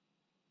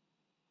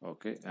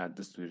 Okay, add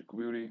this to your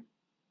query.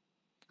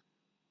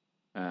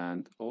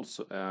 And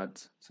also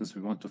add, since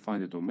we want to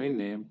find the domain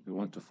name, we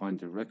want to find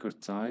the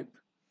record type.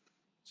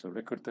 So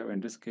record type in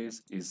this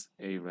case is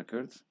a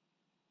record.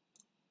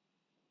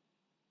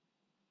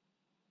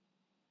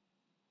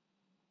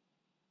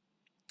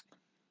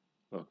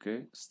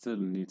 Okay, still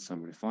need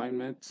some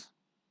refinement.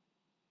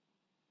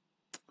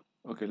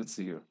 Okay, let's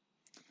see here.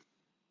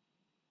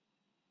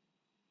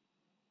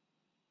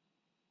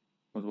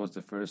 What was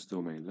the first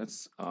domain?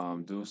 Let's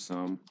do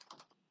some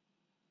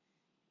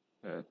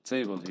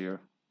table here.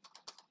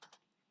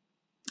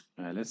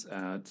 Let's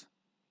add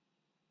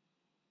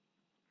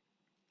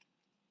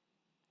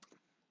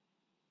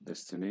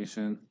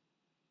destination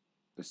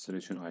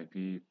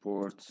IP,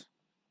 port,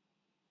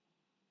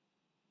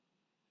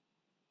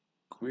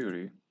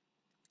 query.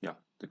 Yeah,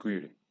 the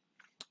query.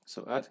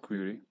 So add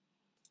query.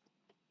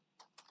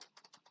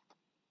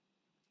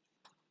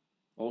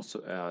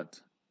 Also add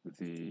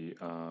the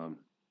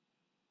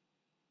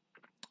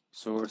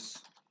source,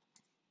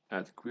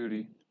 add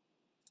query.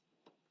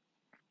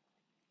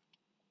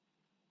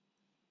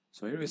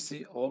 So here we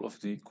see all of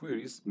the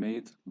queries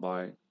made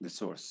by the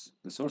source.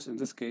 The source in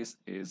this case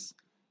is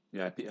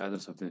the IP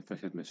address of the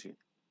infected machine.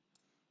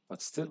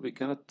 But still we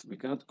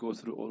cannot go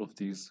through all of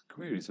these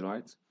queries,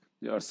 right?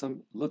 There are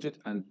some legit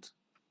and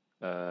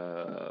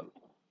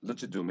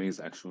legit domains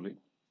actually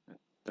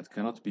that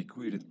cannot be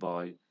queried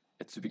by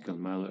a typical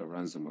malware or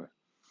ransomware.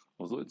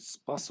 Although it's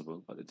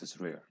possible, but it is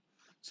rare.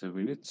 So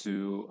we need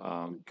to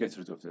get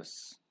rid of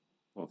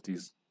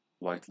these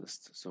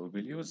whitelists. So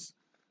we'll use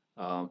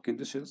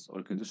conditions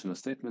or conditional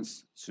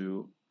statements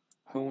to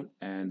hone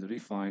and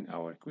refine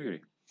our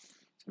query.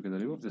 So we're going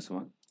to remove this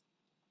one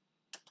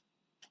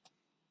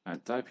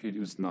and type here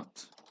use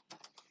not.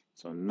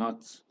 So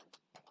not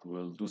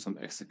will do some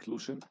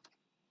exclusion.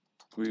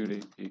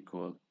 Query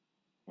equal,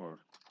 or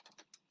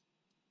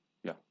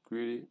yeah,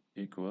 query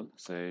equal,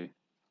 say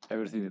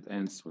everything that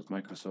ends with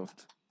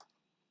Microsoft.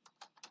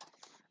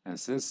 And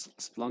since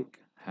Splunk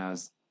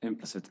has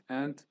implicit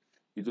and,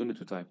 you don't need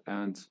to type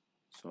and,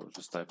 so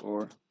just type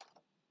or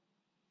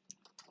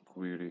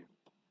query.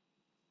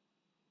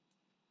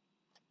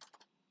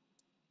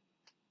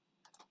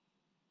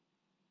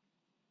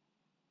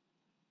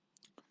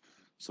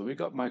 So we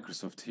got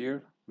Microsoft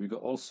here. We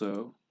got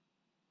also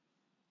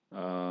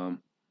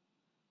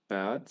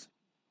bad,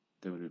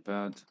 there will be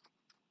bad,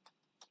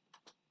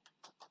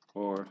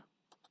 or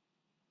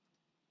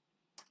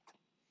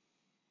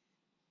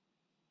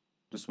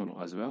this one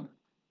as well,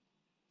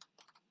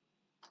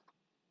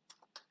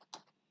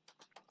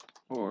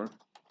 or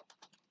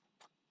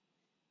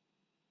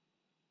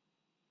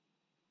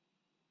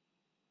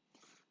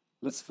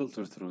let's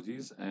filter through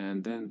these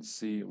and then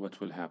see what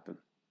will happen.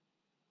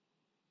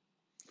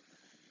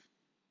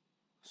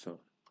 So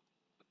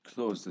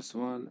close this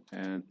one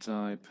and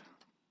type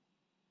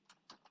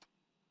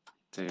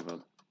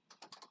table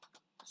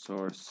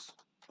source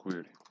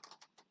query.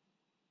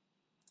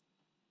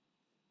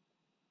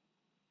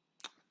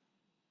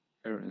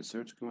 Error in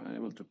search command,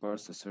 unable to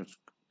parse the search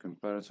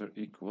comparator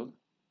equal.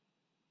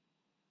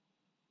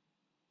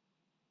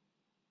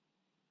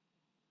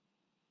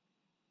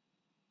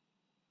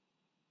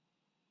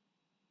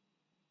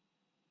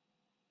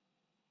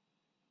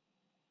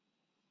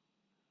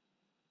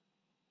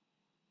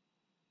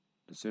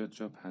 The search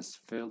job has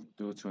failed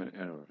due to an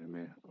error.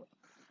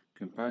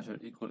 Comparator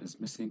equal is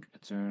missing a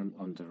term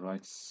on the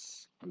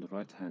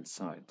right hand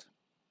side.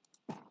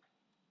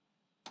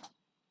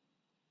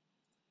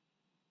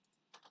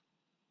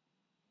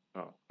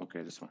 Oh,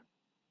 okay, this one.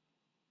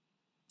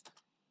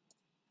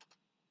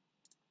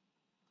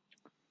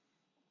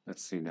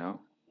 Let's see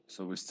now.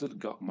 So we still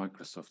got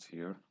Microsoft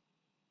here.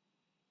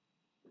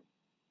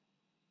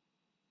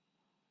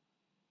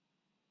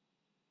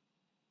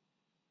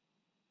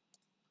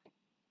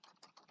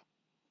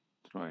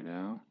 Try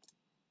now.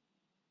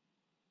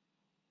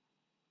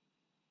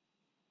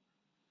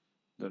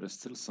 There is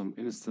still some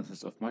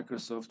instances of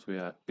Microsoft. We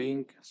have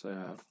ping, so I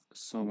have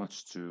so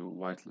much to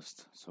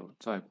whitelist. So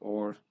type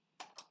or,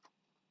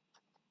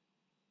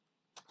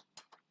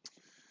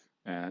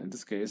 and in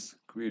this case,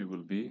 query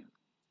will be,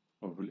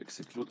 or will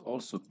exclude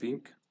also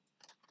ping.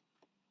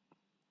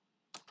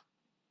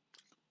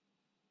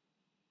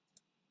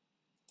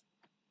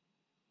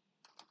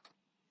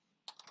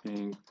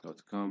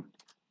 Ping.com.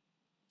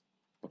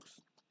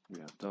 Oops, we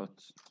have dot.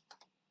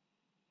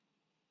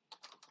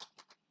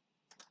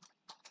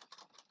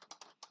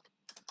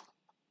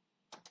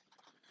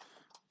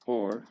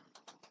 or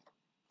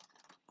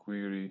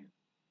query,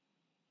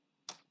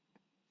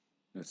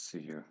 let's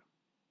see here,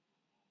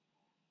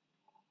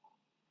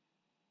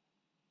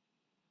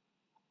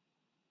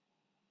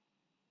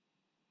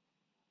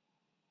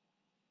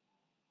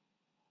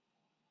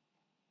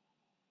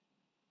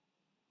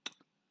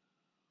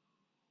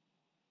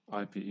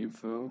 IP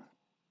info.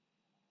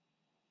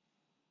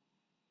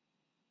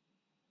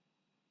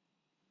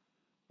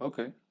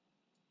 Okay,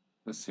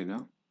 let's see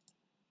now.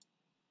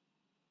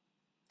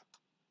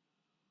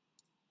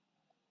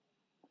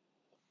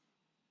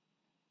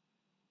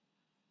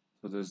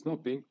 So there's no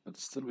ping, but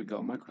still we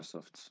got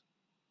Microsoft.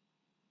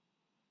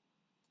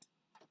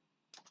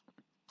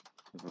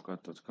 I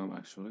forgot .com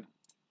actually.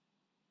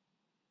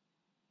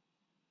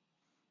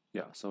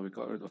 Yeah, so we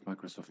got rid of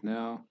Microsoft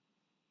now,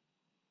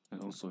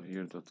 and also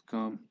here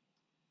 .com.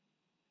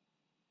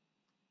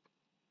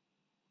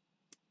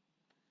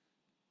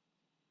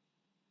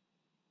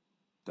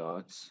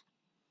 Dots,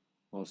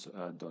 also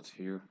add dot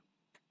here.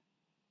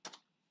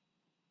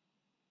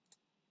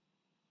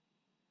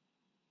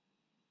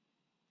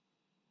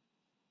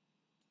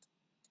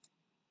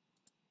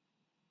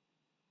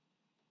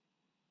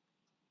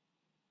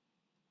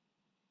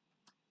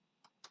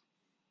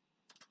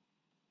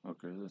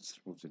 Okay, let's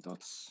remove the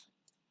dots.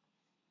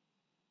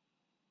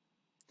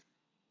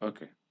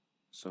 Okay,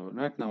 so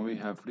right now we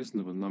have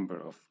reasonable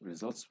number of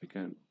results we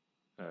can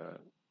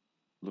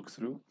look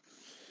through.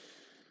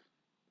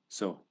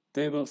 So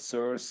table,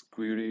 source,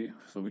 query.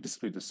 So we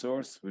display the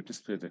source, we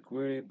display the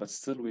query, but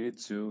still we need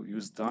to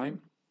use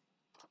time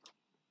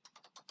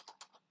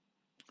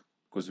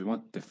because we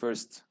want the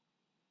first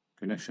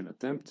connection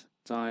attempt,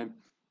 time,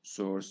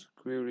 source,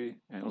 query,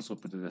 and also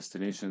put the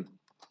destination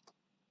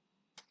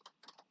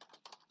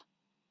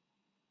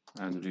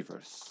and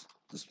reverse.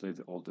 Display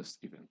the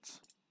oldest event.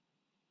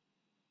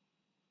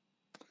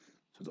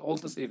 So the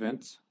oldest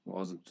event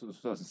was in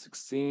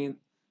 2016,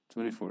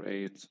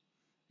 24/8.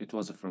 It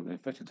was from the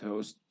infected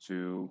host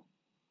to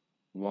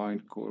Wine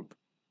Corp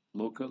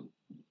local.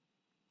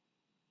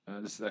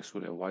 This is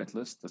actually a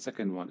whitelist. The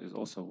second one is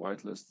also a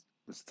whitelist.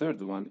 The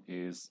third one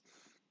is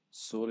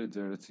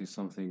Solidarity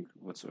something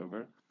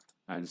whatsoever.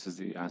 And this is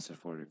the answer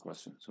for your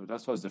question. So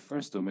that was the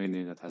first domain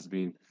name that has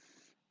been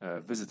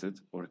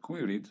visited or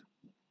queried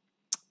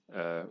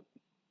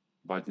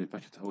by the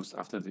infected host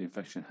after the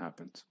infection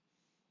happened.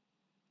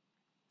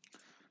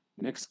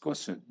 Next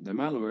question. The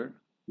malware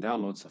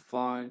downloads a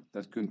file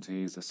that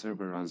contains a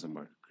Cerber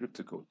Ransomware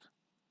cryptocode.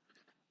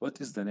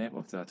 What is the name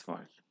of that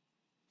file?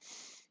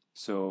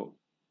 So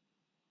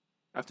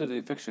after the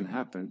infection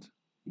happened,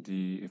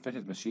 the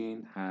infected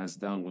machine has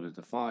downloaded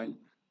the file,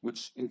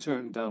 which in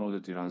turn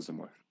downloaded the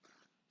ransomware.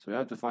 So we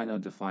have to find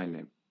out the file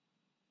name.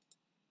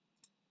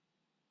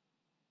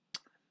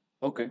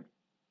 Okay,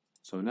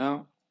 so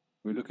now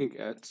we're looking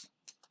at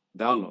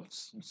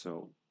downloads,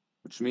 so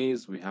which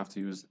means we have to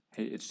use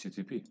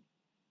HTTP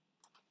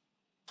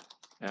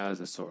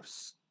as a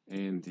source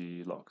in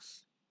the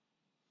logs.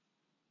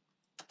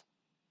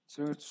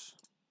 Search.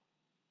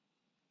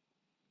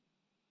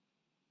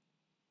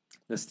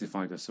 Let's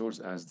define the source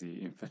as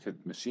the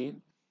infected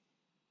machine.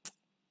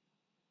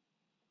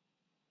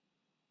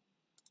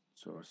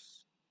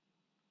 Source.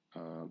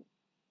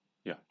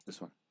 Yeah,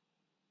 this one.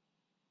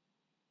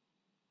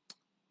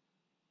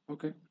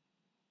 Okay.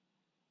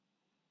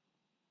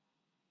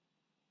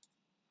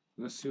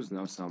 Let's use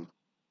now some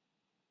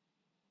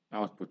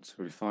output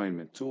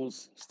refinement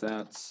tools,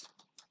 stats,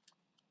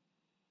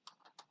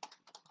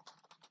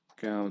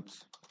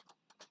 count,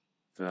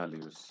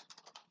 values.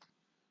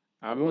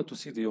 I want to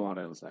see the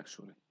URLs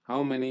actually.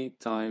 How many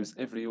times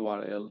every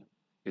URL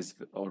is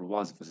or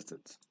was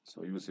visited.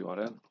 So use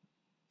URL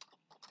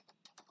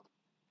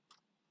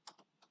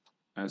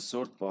and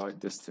sort by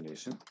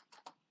destination.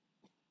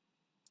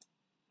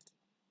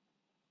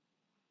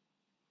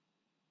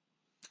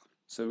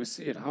 So we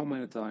see how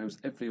many times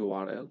every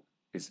URL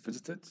is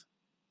visited,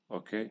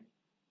 okay,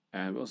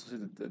 and we also see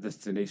the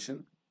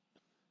destination,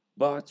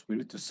 but we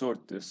need to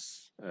sort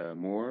this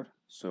more.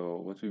 So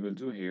what we will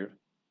do here,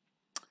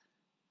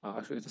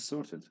 actually it is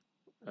sorted,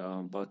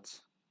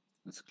 but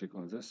let's click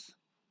on this,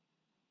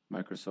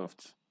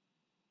 Microsoft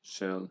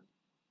shell.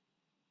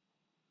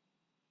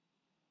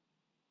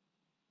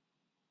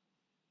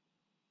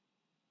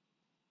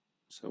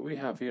 So we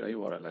have here a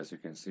URL, as you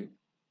can see,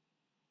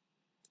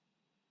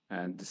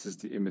 and this is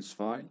the image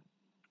file,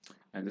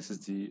 and this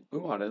is the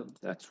URL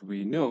that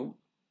we know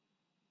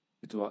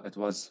it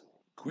was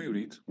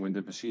queried when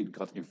the machine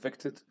got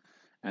infected,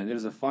 and there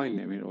is a file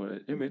name or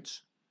an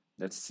image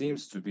that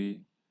seems to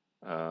be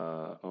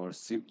or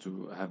seem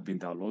to have been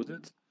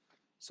downloaded.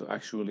 So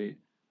actually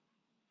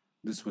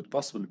this would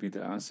possibly be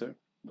the answer,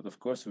 but of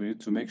course we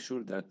need to make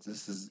sure that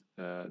this is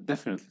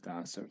definitely the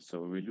answer.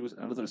 So we will use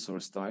another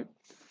source type,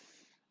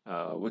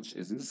 which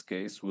is in this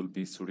case will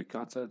be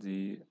Suricata,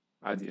 the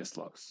IDS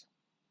logs.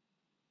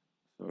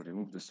 So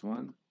remove this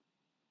one,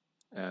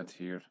 add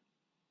here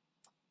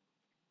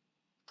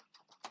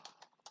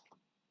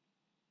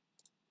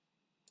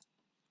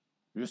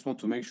we just want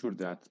to make sure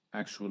that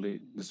actually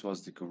this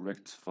was the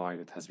correct file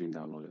that has been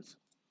downloaded.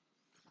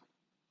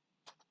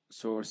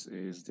 Source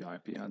is the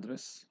IP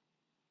address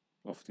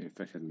of the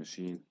infected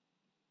machine.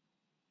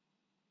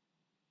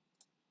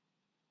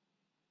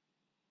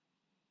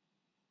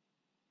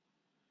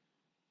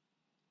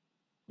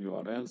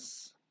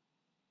 URLs.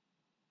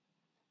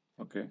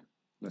 Okay,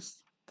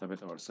 let's type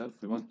it ourselves.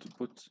 We want to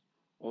put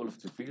all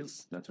of the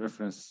fields that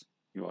reference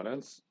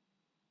URLs.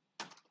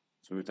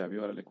 So we type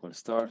URL equals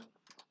star,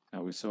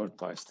 and we sort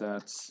by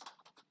stats,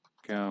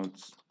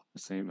 count, the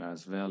same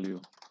as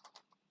value,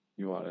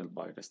 URL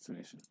by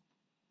destination.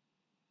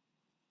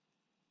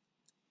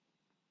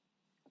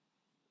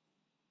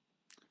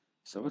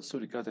 So what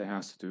Suricata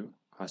has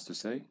to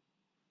say?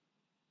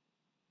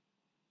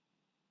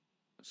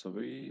 So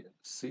we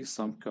see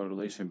some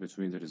correlation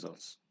between the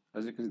results.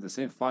 As you can see, the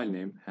same file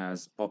name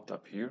has popped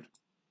up here.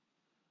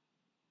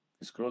 If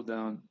you scroll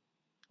down,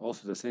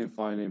 also the same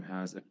file name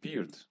has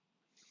appeared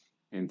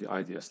in the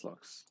IDS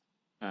logs.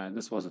 And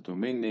this was a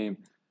domain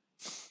name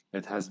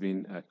that has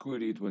been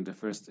queried when the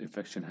first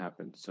infection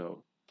happened.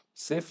 So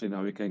safely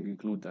now we can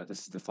conclude that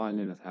this is the file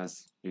name that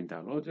has been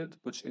downloaded,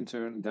 which in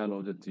turn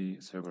downloaded the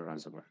Cerber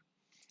Ransomware.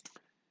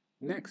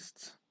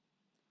 Next,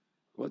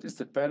 what is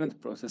the parent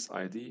process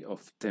ID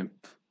of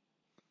temp?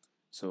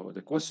 So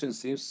the question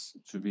seems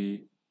to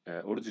be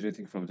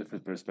originating from a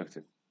different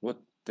perspective.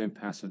 What temp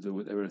has to do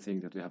with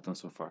everything that we have done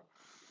so far?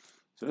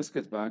 So let's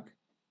get back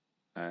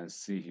and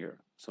see here.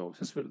 So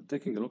since we're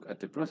taking a look at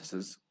the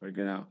processes, we're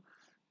gonna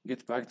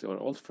get back to our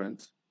old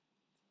friend,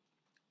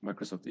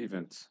 Microsoft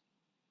Event,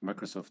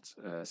 Microsoft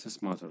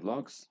sysmonitor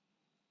logs.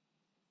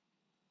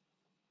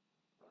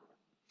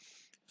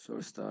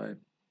 Source type.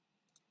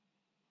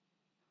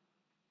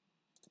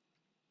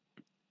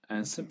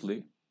 And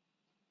simply,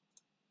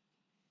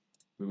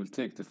 we will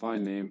take the file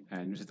name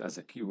and use it as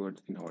a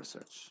keyword in our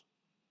search.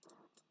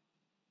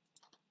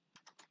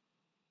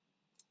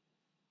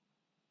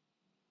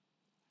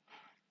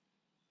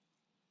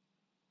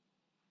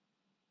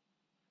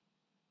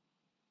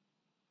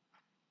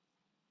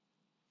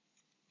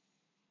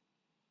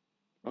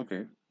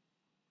 Okay.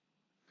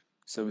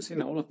 So we see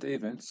now all of the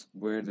events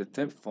where the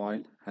temp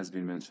file has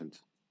been mentioned.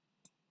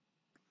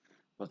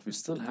 But we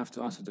still have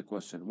to answer the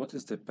question, what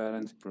is the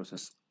parent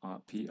process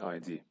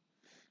PID?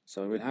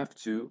 So we'll have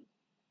to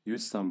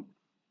use some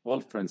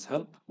old friends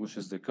help, which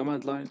is the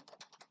command line.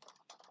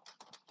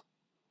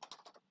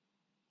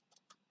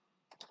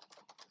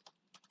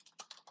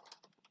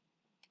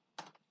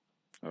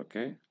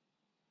 Okay.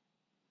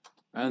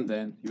 And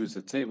then use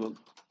the table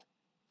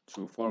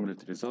to formulate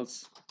the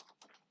results.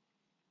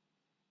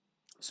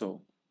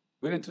 So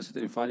we're interested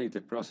in finding the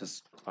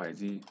process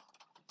ID,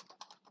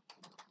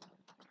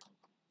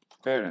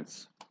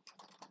 parents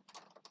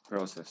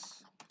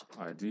process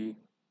ID.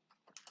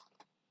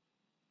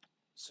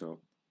 So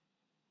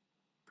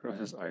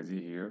process ID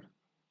here,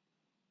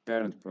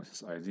 parent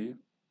process ID,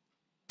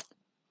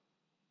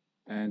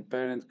 and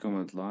parent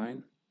command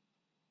line.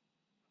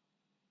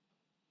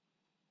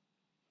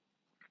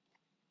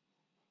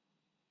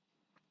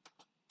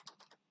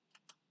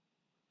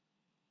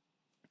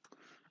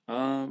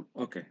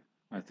 Okay,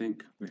 I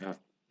think we have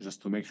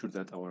just to make sure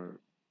that our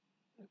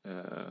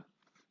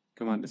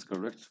command is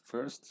correct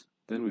first,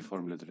 then we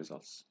formulate the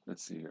results.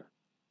 Let's see here.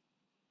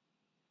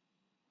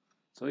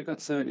 So we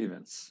got 7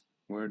 events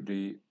where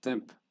the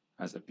temp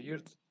has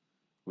appeared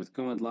with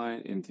command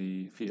line in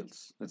the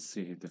fields. Let's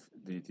see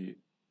the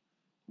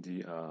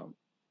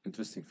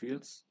interesting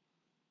fields.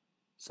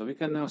 So we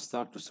can now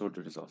start to sort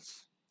the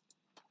results.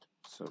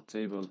 So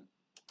table.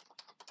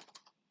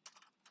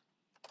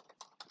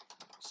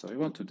 So we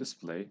want to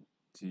display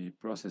the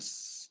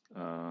process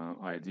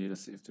ID.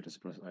 Let's see if there is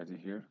process ID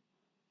here.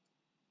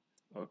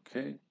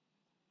 Okay.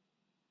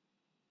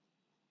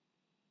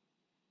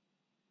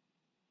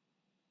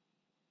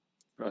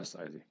 Process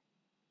ID.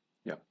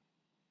 Yeah.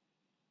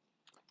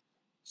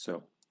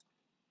 So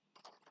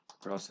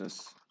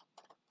process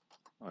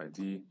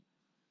ID.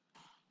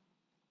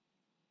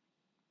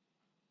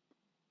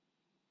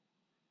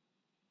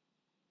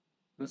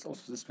 Let's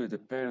also display the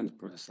parent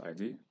process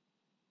ID.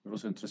 We're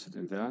also interested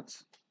in that.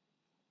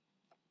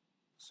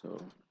 So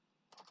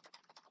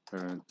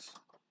parent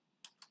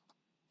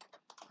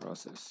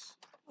process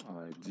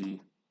ID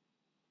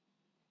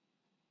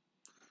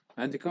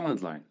and the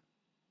command line,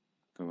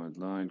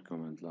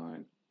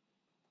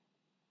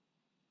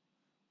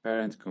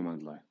 parent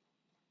command line.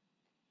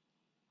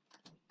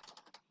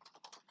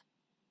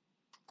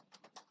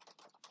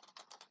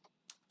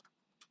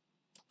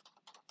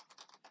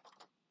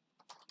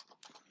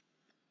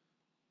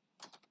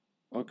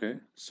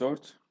 Okay,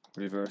 sort,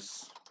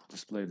 reverse,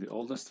 display the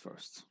oldest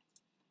first.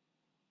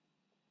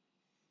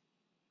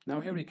 Now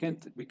here we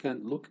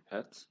can look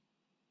at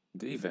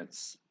the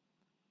events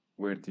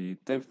where the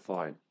temp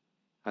file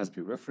has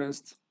been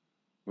referenced,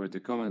 where the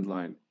command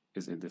line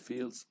is in the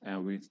fields,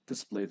 and we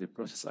display the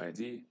process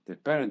ID, the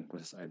parent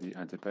process ID,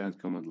 and the parent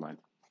command line,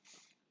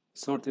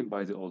 sorting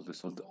by the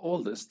oldest. So the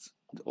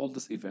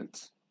oldest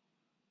event,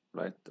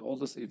 right? The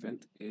oldest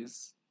event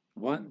is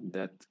one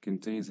that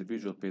contains a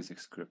Visual Basic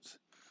script,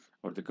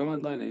 or the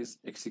command line is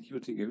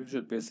executing a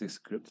Visual Basic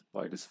script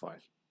by this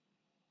file.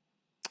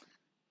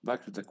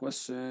 back to the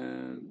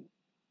question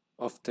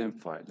of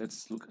temp file.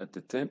 Let's look at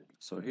the temp.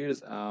 So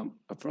here's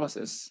a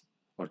process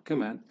or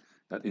command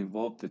that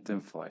involved the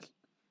temp file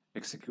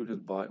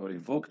executed by or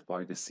invoked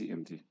by the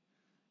CMD.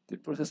 The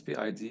process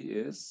PID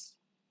is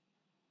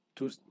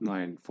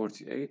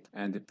 2948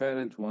 and the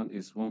parent one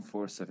is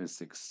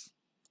 1476.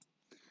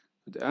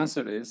 The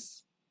answer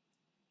is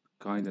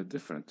kind of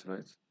different,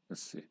 right?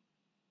 Let's see.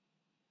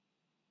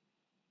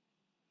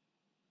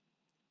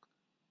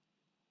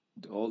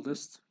 The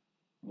oldest,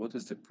 what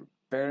is the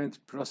parent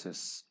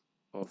process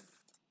of,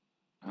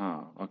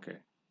 okay.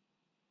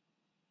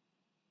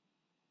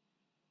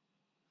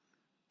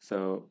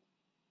 So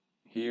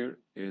here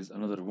is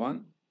another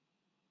one.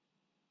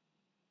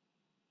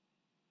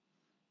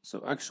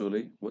 So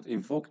actually what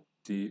invoked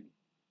the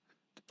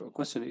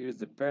question here is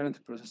the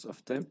parent process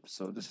of temp.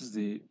 So this is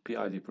the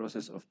PID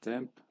process of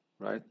temp,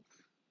 right?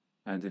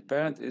 And the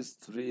parent is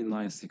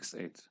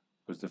 3968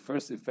 because the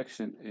first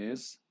infection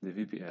is the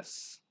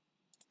VPS.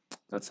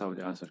 That's how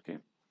the answer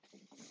came.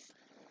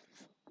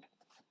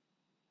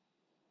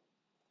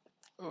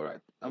 All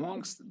right,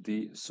 amongst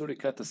the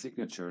suricata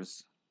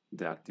signatures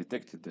that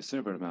detected the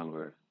Cerber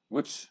malware,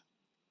 which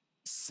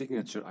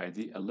signature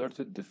ID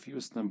alerted the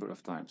fewest number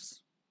of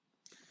times?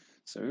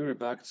 So we're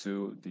back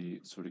to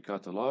the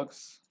suricata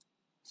logs.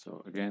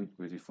 So again,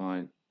 we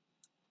define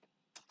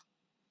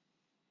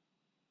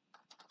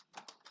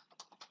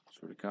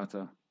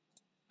suricata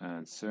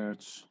and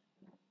search.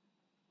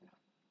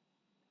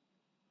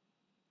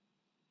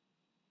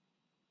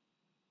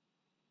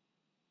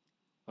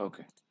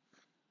 Okay,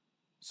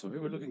 so we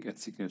were looking at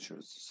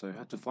signatures. So you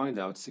had to find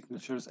out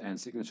signatures and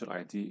signature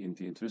ID in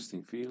the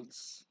interesting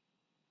fields.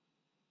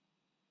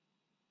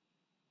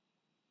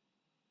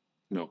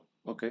 No.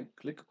 Okay,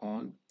 click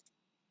on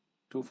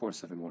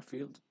 247 more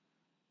field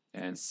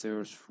and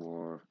search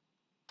for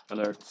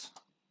alerts.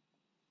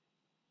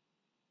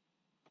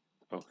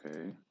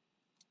 Okay,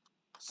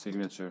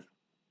 signature.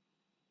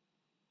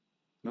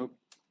 Nope.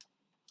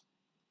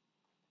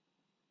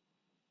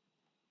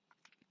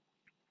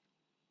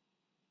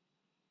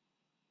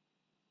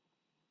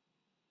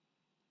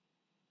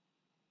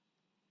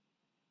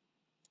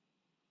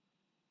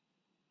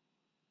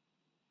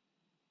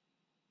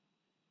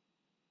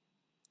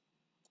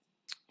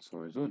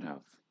 So I don't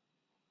have.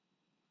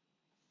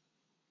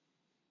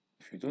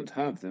 If you don't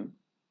have them,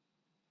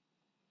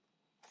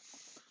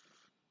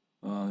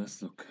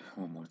 let's look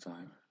one more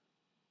time.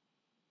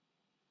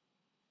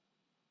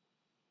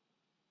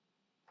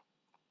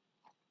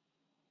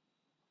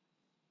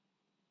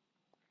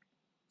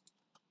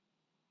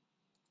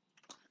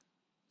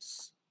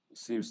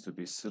 Seems to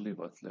be silly,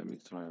 but let me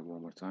try it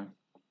one more time.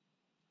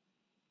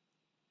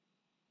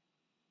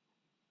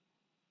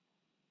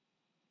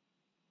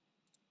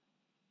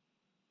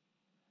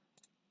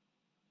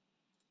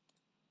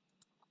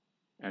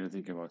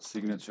 Anything about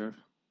signature?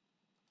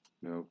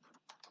 Nope.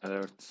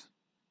 Alert.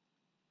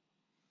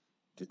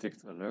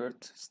 Detect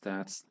alert.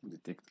 Stats.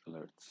 Detect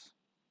alerts.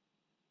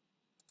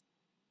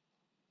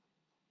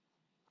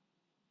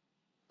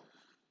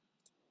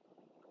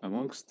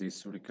 Amongst the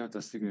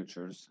suricata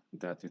signatures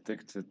that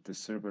detected the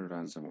Cerber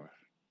ransomware,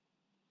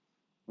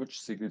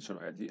 which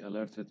signature ID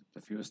alerted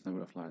the fewest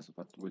number of lines?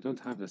 But we don't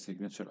have the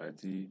signature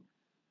ID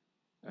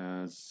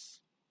as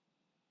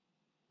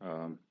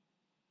a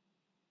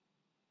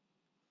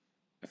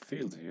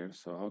field here.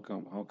 So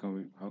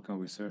how can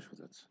we search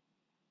with it?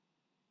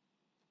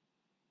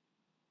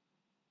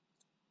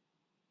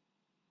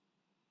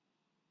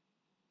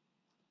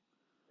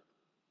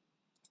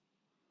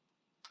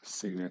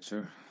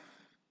 Signature.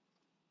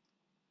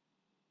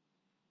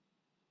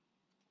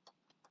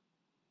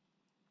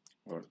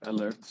 Or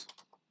alert,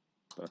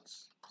 but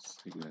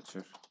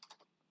signature.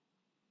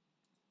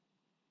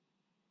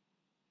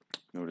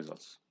 No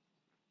results.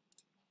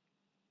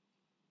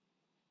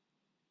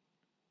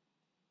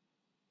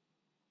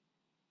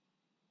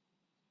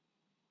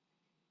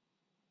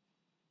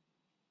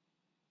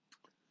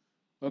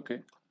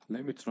 Okay,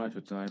 let me try to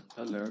type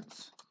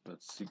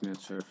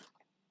alert.signature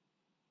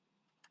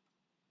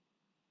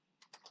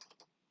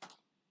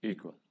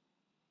equal.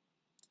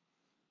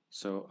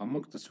 So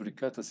among the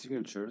suricata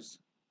signatures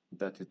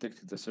that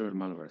detected the Cerber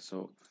malware,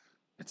 so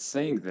it's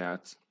saying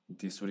that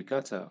the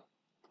suricata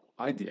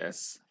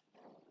IDS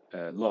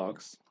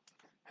logs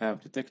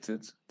have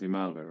detected the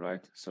malware,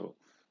 right? So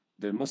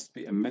there must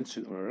be a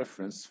mention or a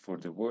reference for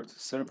the word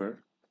Cerber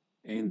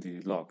in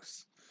the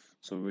logs.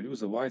 So we'll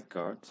use a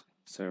wildcard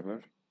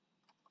Cerber.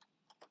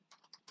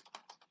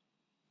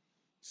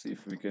 See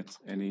if we get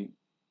any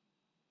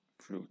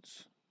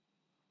fruits.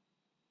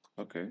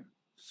 Okay,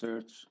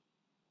 search.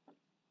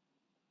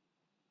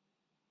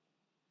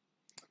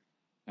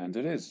 And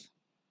there is.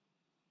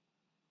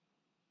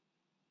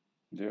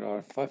 There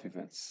are 5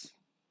 events.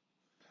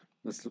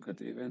 Let's look at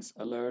the events.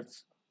 Alert,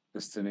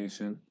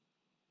 destination,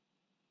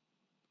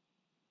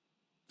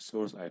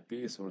 source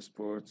IP, source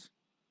port.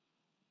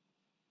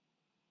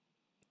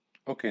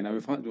 Okay, now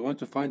we want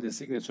to find the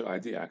signature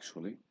ID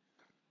actually.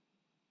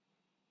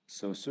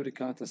 So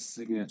suricata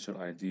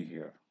signature ID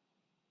here.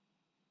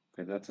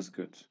 Okay, that is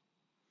good.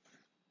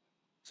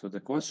 So the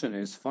question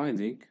is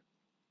finding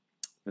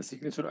the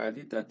signature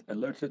ID that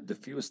alerted the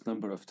fewest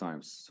number of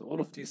times. So all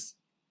of these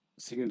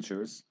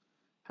signatures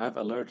have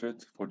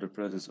alerted for the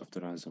presence of the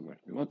ransomware.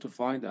 We want to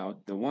find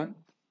out the one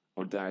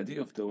or the ID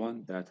of the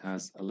one that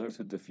has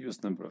alerted the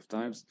fewest number of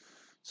times.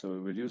 So we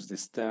will use the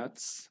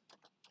stats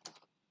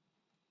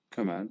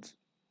command,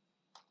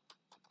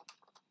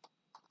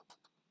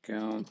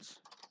 count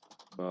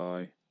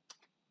by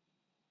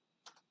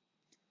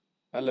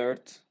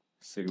alert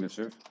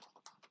signature,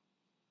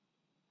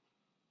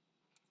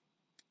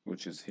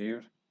 which is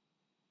here,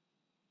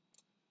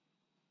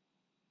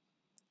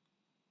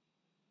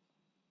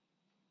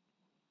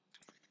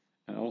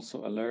 and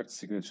also alert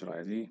signature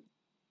ID.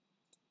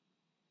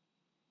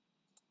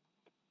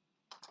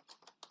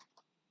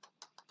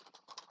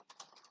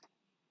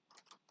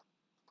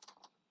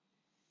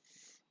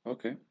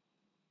 Okay,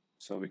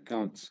 so we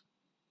count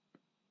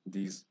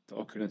the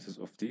occurrences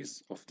of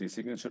the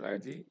signature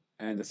ID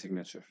and the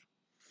signature,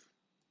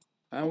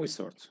 and we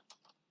sort.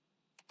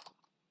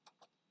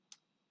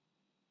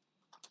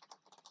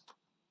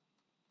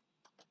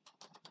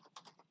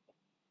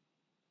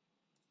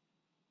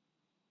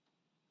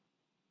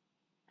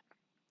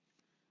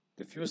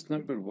 The fewest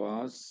number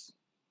was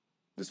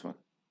this one.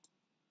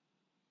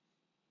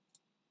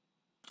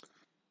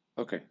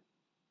 Okay,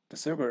 the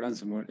Cerber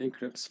Ransomware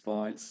encrypts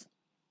files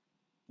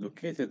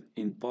located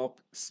in Bob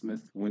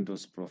Smith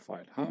Windows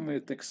profile. How many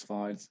text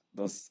files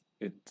does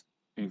it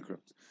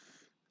encrypt?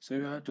 So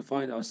you have to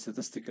find out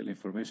statistical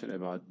information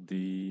about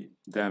the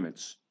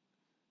damage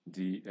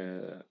the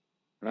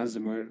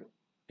ransomware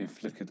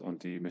inflicted on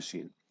the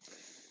machine.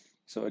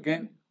 So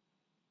again,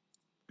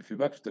 if you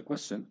back to the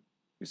question,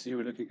 you see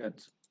we're looking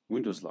at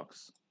Windows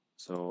logs.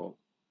 So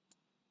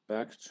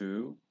back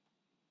to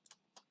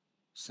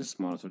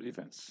sysmonitor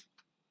events,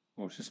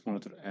 or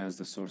sysmonitor as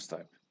the source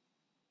type.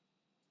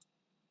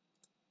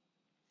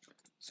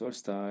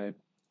 Source type,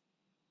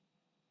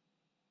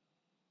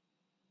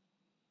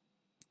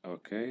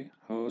 okay,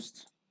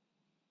 host,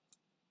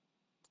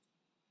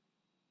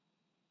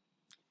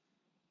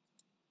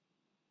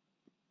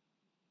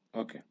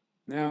 okay.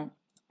 Now,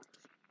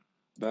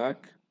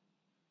 back,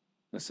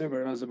 the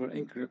Cerber Ransomware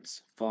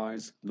encrypts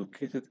files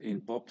located in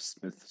Bob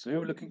Smith. So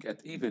you're looking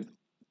at event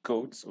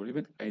codes or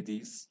event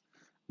IDs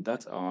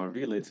that are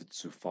related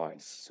to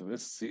files. So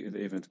let's see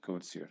the event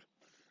codes here.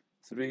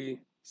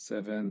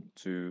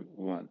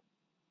 3721.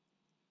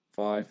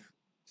 5,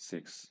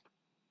 6.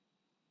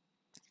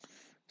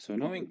 So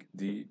knowing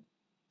the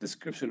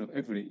description of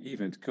every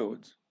event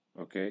code,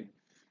 okay,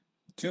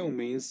 2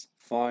 means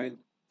file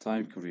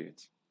time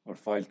create or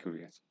file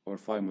create or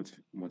file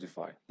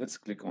modify. Let's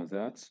click on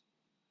that.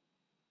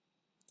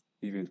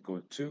 Event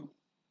code 2.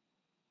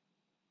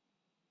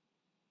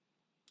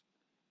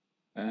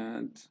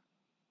 And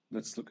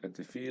let's look at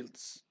the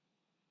fields.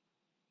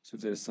 So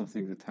there is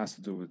something that has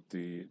to do with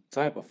the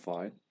type of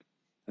file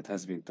that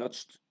has been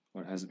touched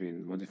or has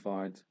been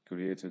modified,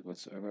 created,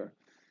 whatsoever.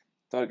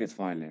 Target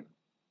file name.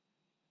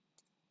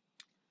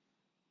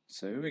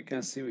 So here we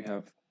can see we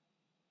have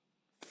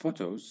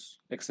photos,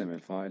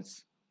 XML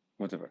files,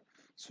 whatever.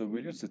 So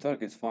we'll use the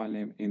target file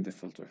name in the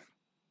filter.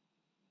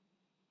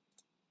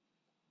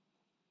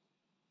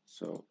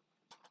 So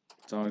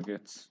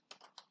target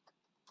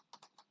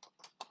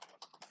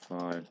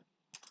file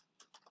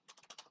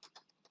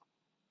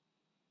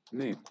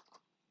name.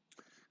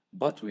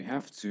 But we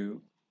have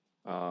to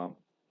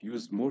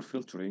use more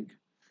filtering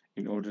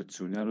in order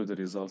to narrow the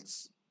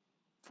results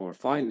for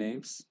file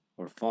names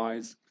or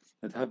files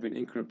that have been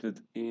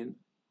encrypted in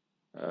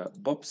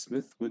Bob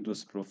Smith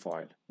Windows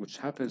profile, which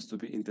happens to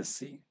be in the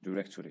C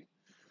directory.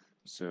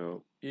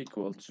 So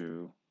equal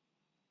to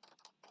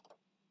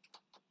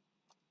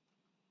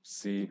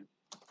C,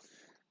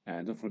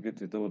 and don't forget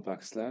the double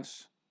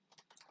backslash.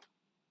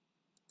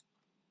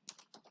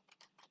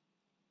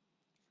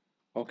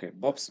 Okay,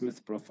 Bob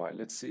Smith profile.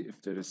 Let's see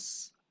if there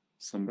is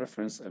some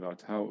reference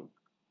about how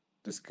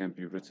this can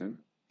be written.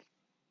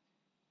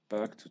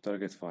 Back to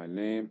target file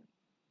name.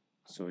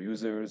 So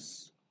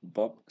users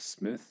Bob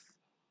Smith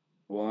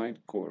Wine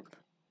Corp.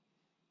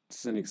 This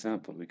is an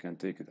example. We can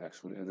take it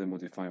actually and then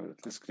modify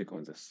it. Let's click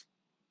on this.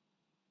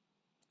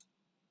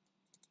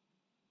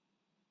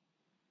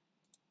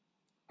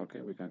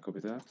 Okay, we can copy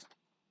that.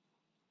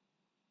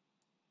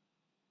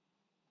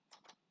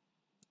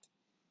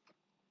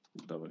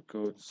 Double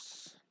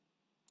quotes.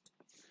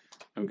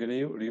 I'm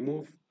gonna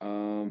remove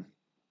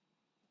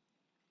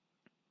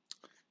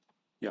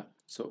yeah,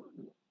 so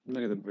I'm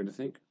not gonna do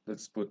anything.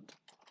 Let's put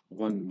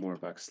one more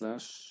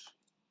backslash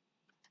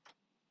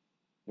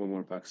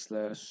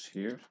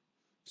here.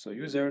 So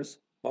users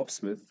Bob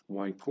Smith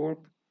Wine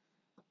Corp,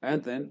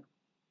 and then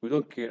we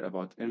don't care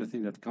about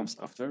anything that comes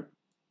after.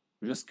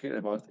 We just care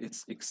about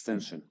its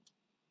extension.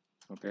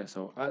 Okay,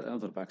 so add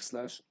another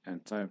backslash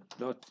and type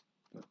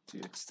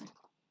 .txt.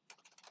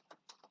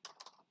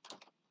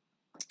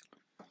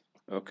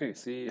 Okay,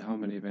 see how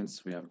many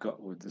events we have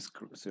got with this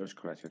search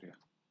criteria.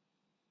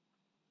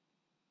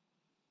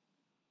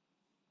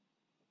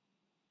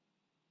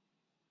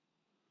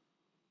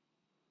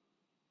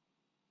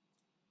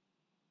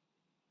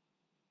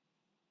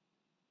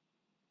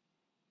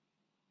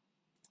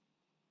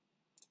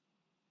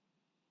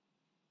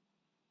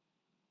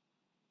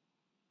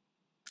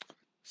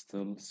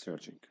 Still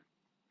searching.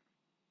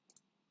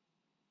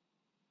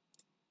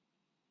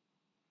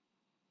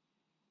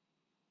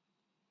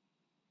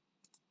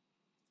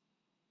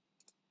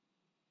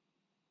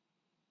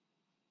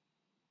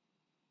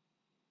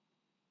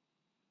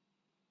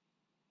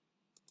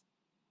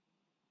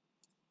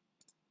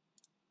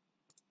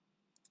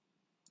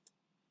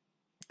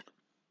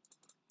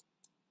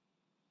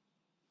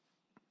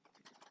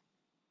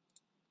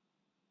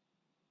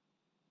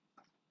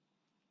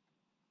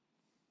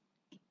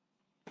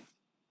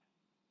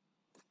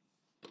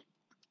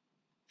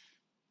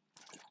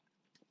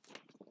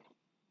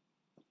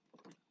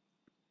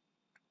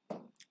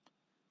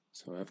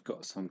 So I've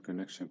got some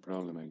connection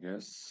problem, I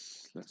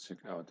guess. Let's check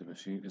out the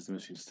machine. Is the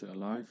machine still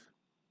alive?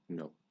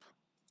 Nope.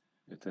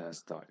 It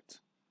has died.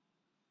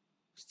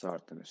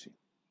 Start the machine.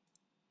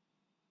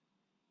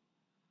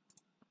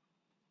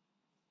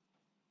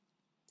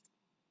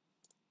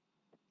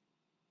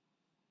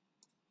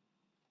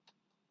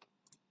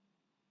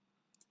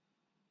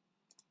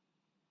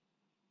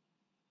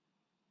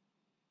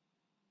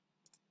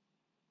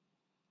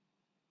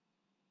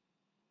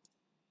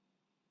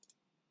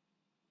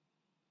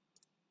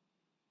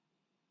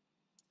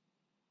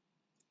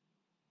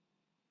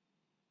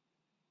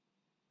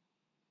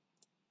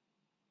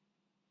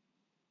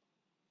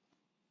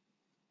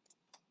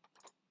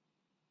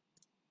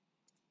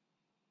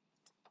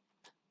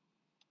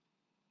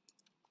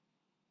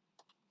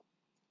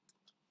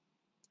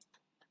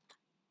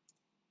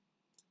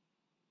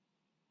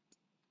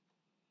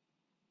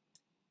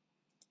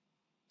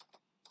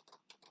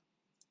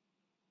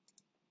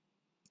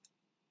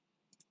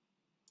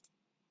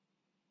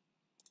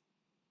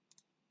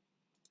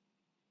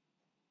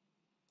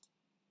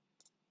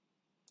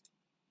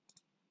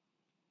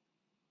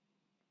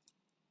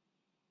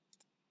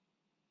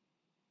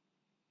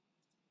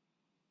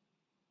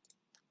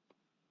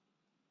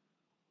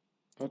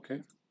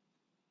 Okay.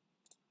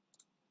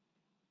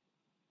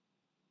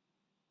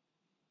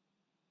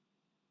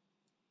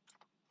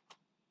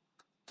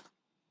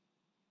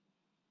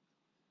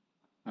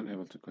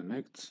 Unable to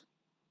connect.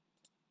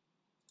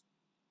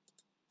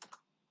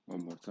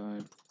 One more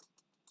time.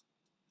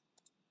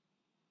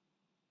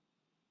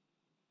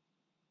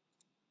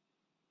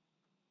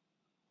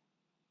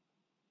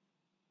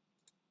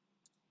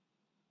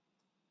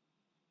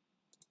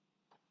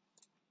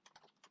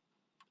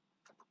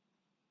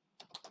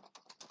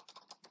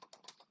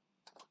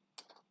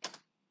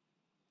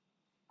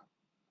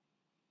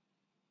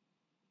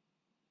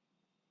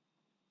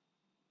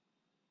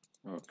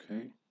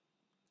 Okay.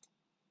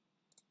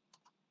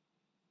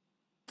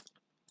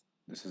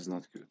 This is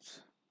not good.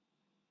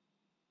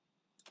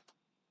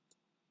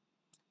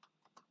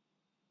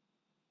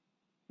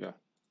 Yeah.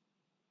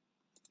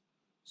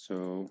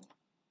 So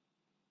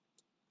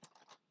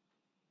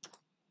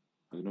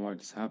I don't know why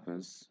this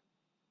happens.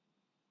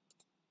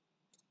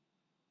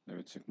 Let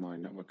me check my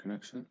network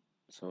connection.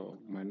 So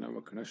my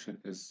network connection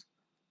is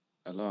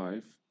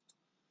alive,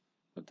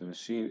 but the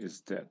machine is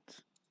dead.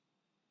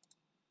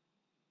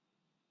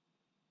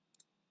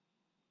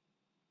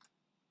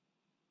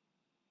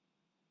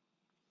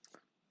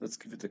 Let's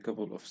give it a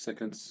couple of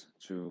seconds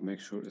to make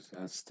sure it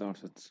has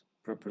started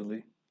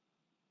properly.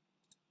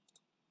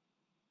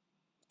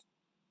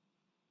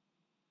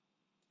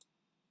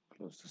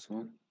 Close this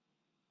one.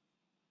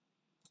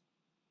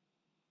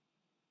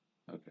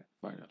 Okay,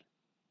 finally.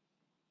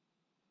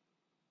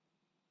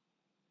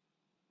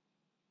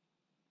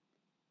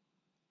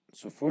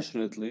 So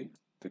fortunately,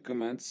 the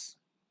comments,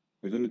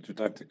 we don't need to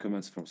type the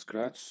comments from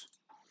scratch.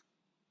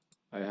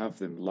 I have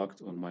them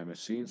logged on my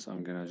machine, so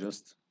I'm gonna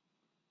just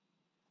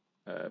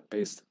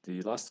paste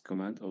the last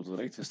command or the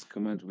latest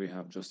command we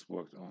have just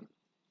worked on.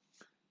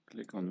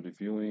 Click on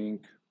reviewing,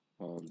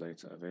 all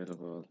data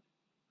available.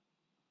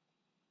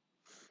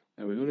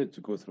 And we don't need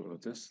to go through all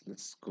of this.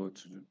 Let's go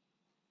to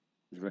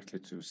directly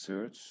to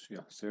search. Yeah,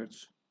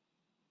 search.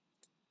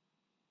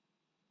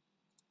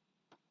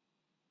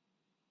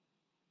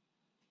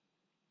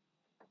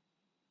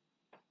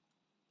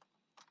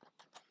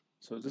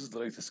 So this is the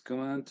latest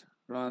command,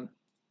 run,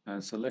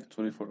 and select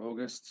 24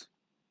 August.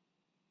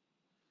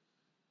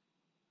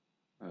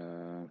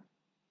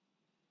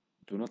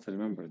 Do not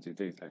remember the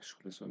date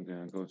actually, so I'm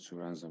gonna go to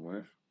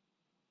ransomware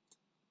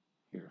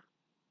here.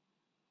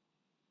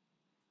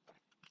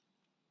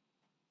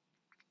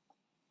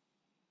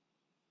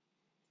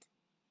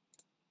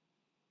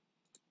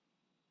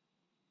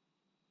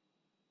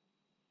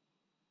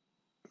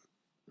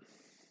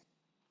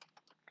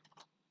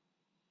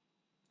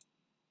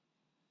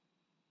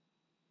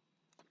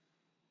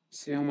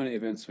 See how many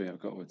events we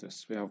have got with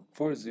this. We have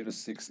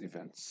 406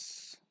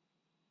 events.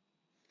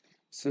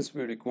 Since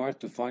we're required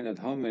to find out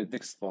how many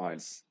text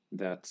files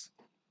that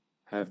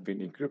have been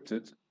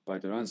encrypted by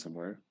the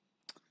ransomware,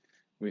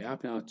 we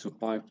have now to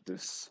pipe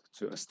this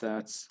to a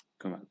stats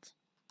command.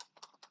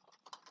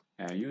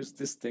 And use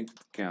distinct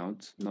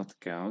count, not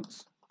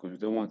count, because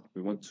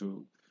we want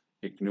to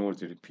ignore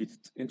the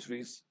repeated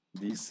entries,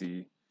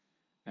 DC,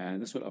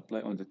 and this will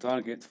apply on the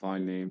target file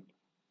name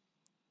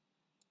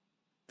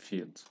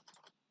field.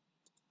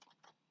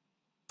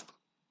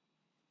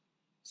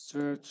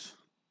 search.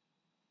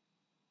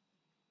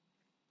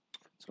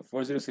 So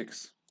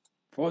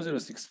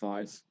 406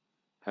 files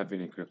have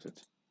been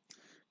encrypted.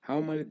 How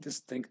many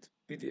distinct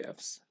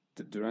PDFs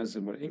did the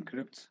ransomware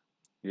encrypt?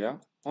 Yeah,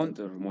 on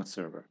the remote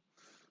server.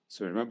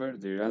 So remember,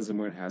 the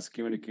ransomware has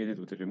communicated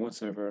with the remote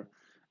server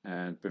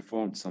and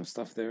performed some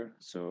stuff there.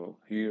 So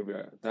here we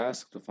are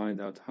tasked to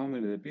find out how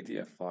many of the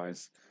PDF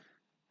files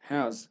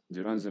has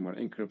the ransomware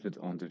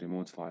encrypted on the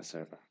remote file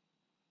server.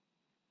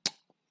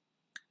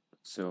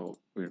 So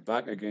we're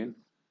back again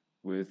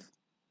with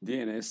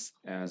DNS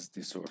as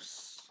the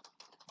source.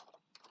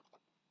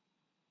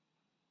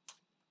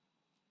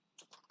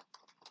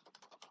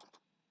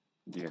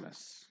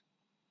 DNS.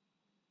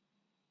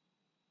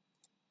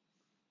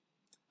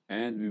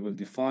 And we will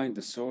define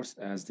the source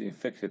as the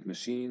infected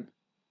machine.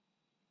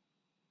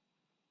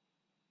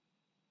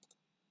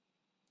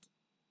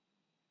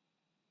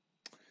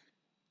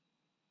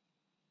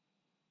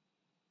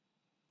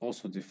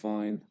 Also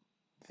define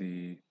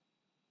the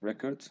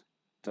record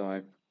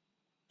type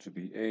to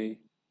be A.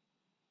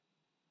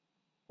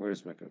 Where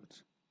is record?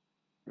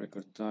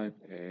 Record type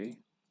A.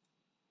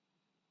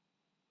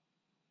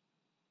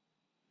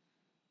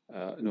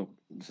 No,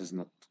 this is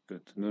not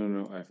good.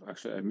 No.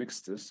 I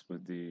mixed this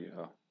with the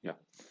yeah.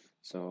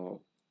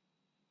 So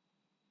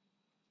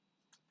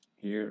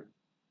here,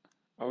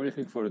 are we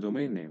looking for a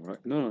domain name,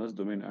 right? No, that's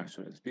domain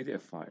actually. It's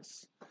PDF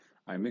files.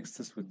 I mixed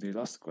this with the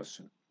last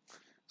question.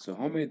 So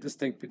how many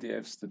distinct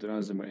PDFs did the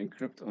ransomware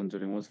encrypt on the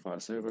remote file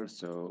server?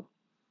 So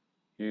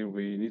here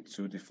we need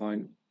to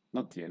define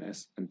not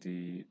DNS and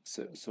the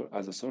so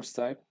as a source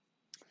type.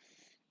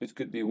 It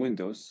could be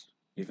Windows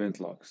event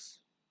logs.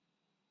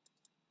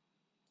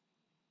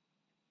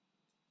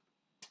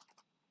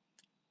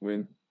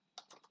 Win,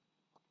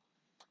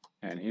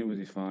 and here we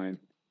define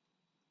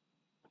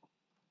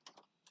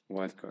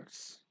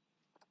wildcards.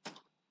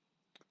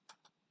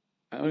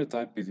 I only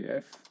type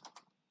PDF,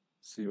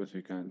 see what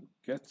we can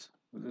get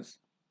with this.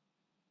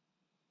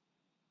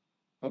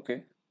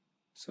 Okay,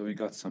 so we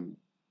got some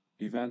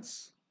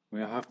events.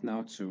 We have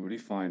now to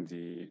refine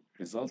the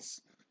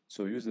results.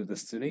 So use the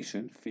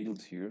destination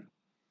field here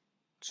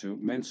to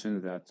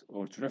mention that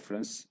or to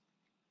reference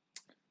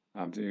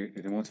the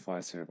remote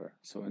file server.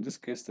 So in this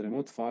case, the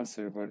remote file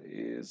server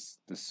is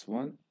this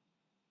one,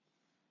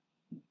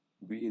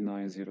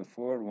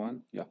 B9041.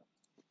 Yeah.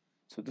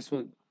 So this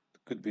one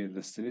could be the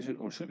destination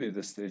or should be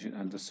the destination,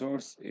 and the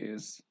source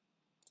is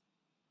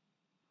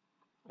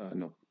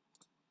no.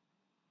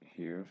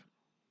 Here,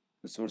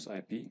 the source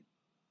IP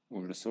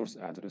or the source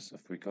address.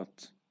 If we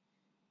got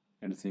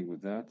anything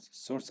with that,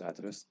 source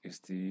address is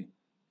the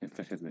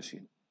infected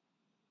machine.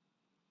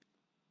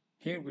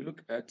 Here we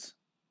look at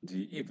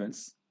the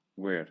events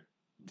where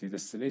the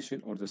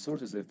destination or the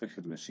source is the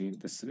infected machine,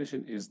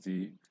 destination is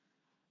the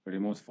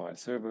remote file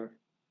server,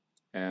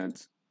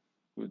 and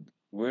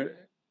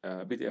where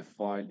a PDF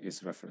file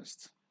is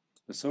referenced.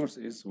 The source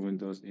is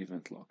Windows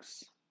event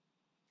logs.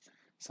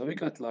 So we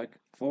got like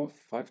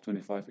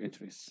 525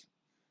 entries.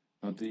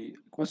 Now the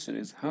question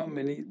is, how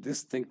many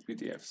distinct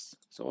PDFs?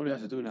 So all you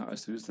have to do now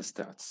is to use the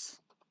stats.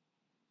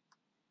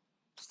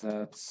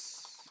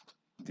 Stats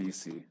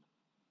DC.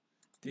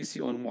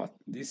 DC on what?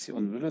 DC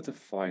on relative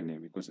file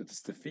name, because it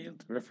is the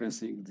field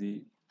referencing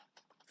the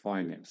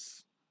file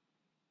names.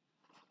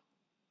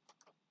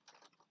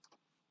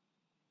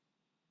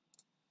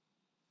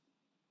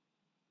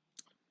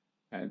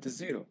 And it is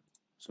 0.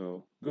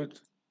 So good.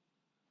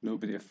 No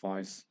PDF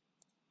files.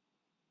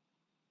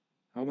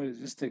 How many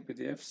distinct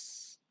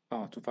PDFs?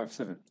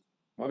 257.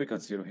 Why we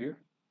got 0 here?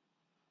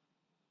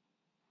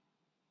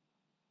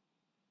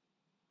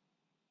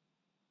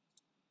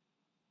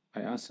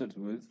 I answered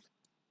with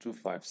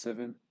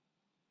 257,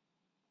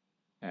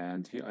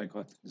 and here I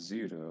got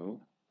 0.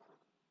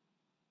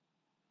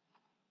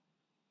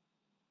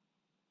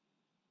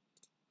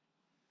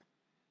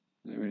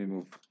 Let me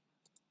remove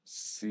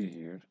C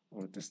here,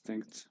 or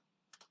distinct.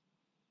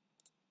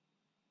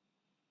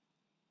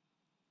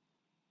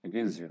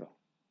 Again 0.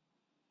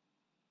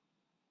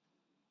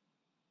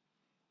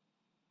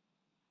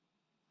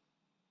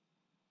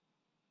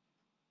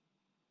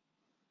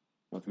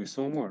 But we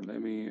saw more.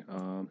 Let me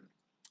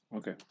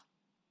okay.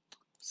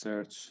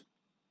 Search.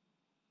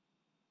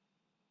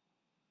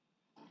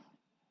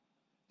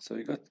 So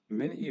you got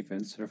many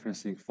events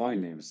referencing file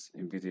names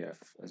in PDF,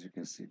 as you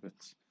can see, but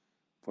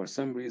for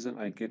some reason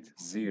I get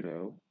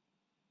 0.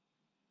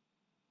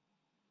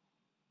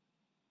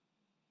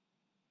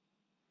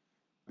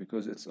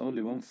 Because it's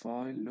only one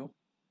file. No,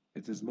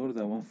 it is more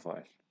than one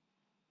file.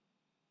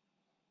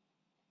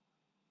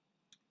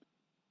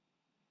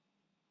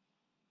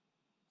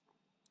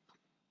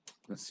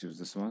 Let's use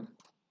this one.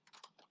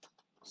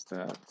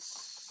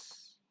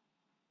 Stats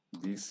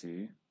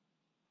DC.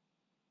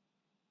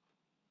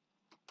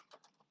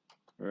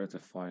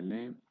 Relative file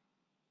name.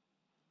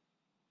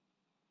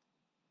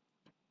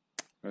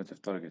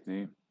 Relative target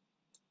name.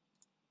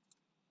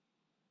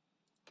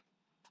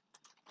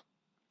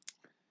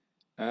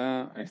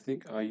 I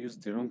think I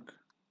used the wrong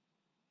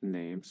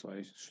name, so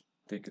I should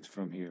take it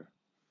from here.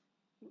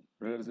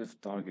 relative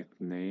target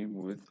name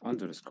with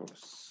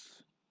underscores.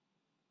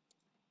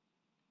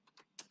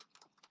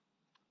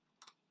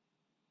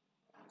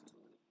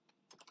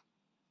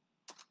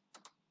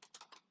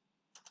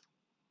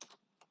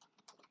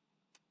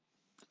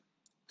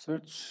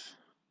 Search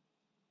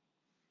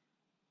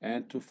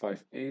and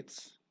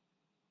 258.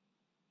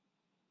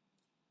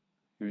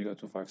 Here we got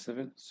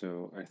 257.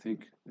 So I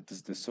think it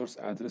is the source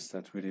address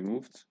that we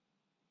removed.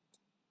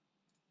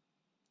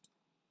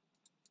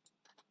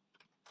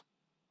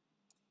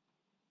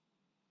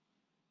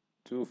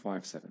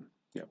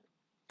 Yep.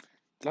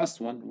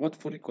 Last one, what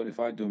fully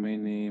qualified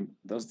domain name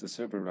does the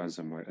Cerber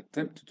ransomware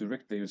attempt to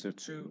direct the user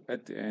to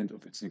at the end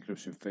of its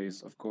encryption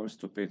phase, of course,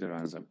 to pay the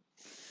ransom?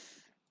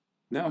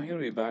 Now here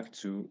we're back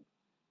to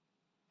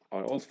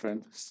our old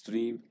friend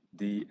stream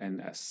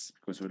DNS,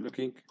 because we're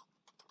looking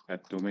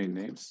at domain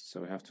names, so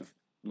we have to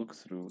look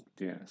through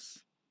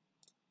DNS.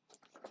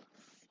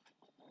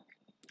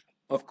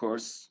 Of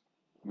course,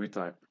 we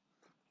type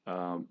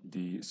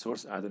the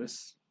source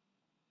address,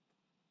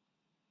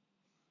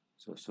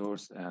 so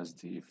source as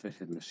the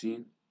affected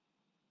machine.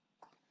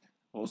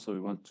 Also, we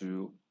want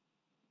to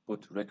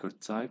put record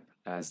type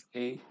as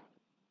A.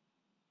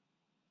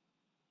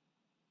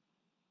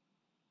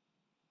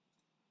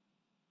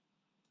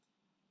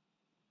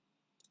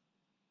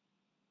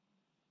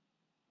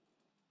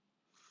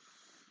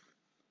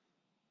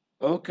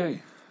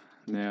 Okay,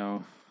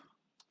 now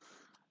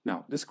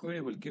this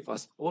query will give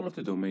us all of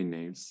the domain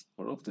names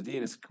or all of the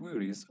DNS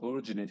queries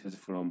originated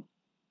from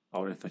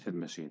our infected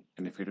machine.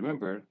 And if you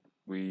remember,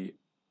 we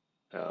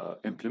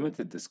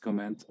implemented this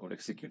command or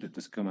executed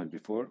this command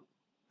before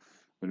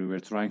when we were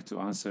trying to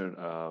answer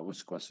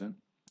which question?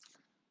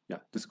 Yeah,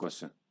 this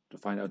question, to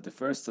find out the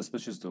first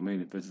suspicious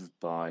domain visited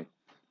by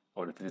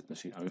our infected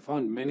machine. And we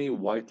found many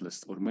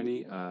whitelist or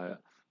many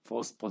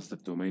false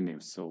positive domain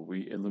names. So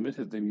we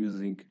eliminated them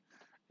using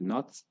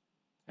not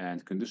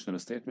and conditional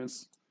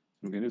statements.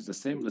 We're going to use the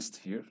same list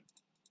here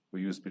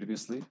we used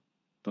previously.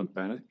 Don't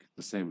panic,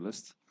 the same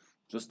list,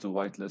 just to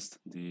whitelist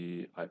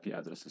the IP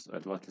addresses,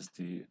 whitelist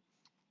the,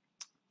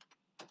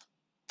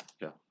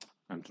 yeah,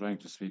 I'm trying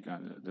to speak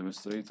and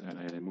demonstrate, and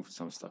I removed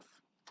some stuff.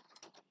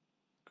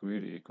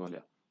 Query equal, yeah.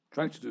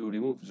 Trying to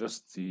remove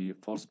just the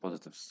false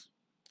positives.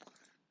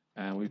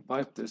 And we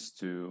pipe this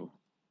to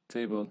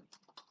table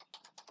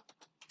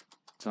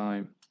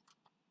time,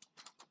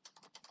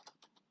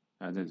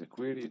 and then the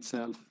query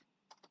itself.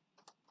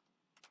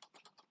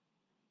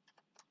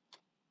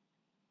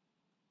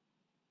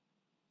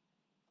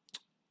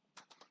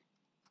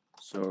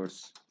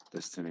 Source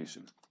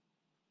destination.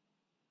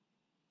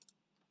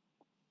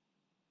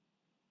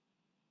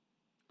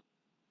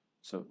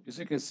 So as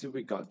you can see,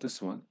 we got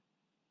this one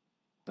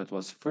that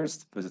was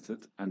first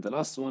visited, and the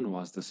last one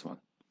was this one.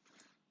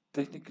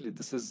 Technically,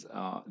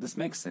 this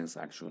makes sense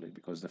actually,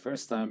 because the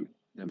first time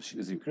the machine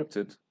is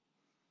encrypted,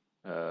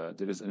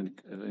 there is an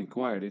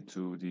inquiry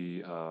to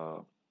the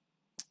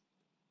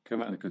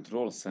command and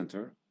control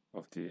center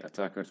of the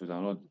attacker to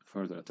download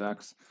further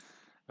attacks,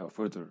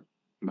 further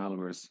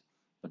malwares.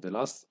 But the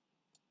last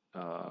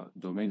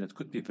domain that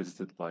could be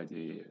visited by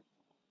the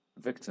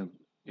victim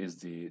is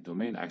the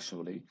domain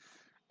actually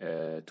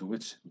to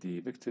which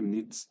the victim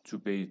needs to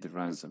pay the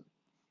ransom.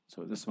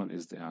 So this one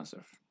is the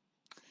answer.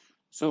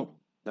 So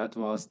that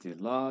was the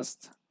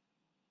last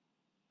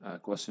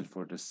question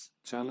for this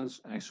challenge.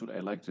 Actually, I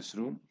like this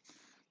room.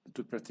 The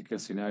two practical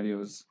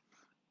scenarios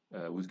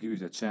would give you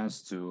the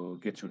chance to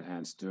get your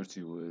hands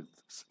dirty with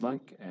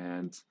Splunk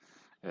and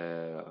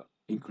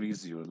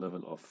increase your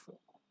level of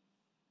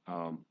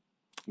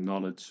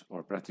knowledge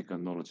or practical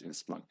knowledge in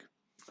Splunk.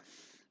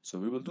 So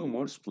we will do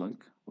more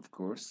Splunk, of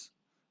course.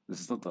 This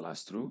is not the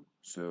last room,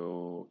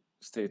 so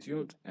stay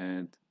tuned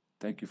and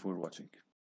thank you for watching.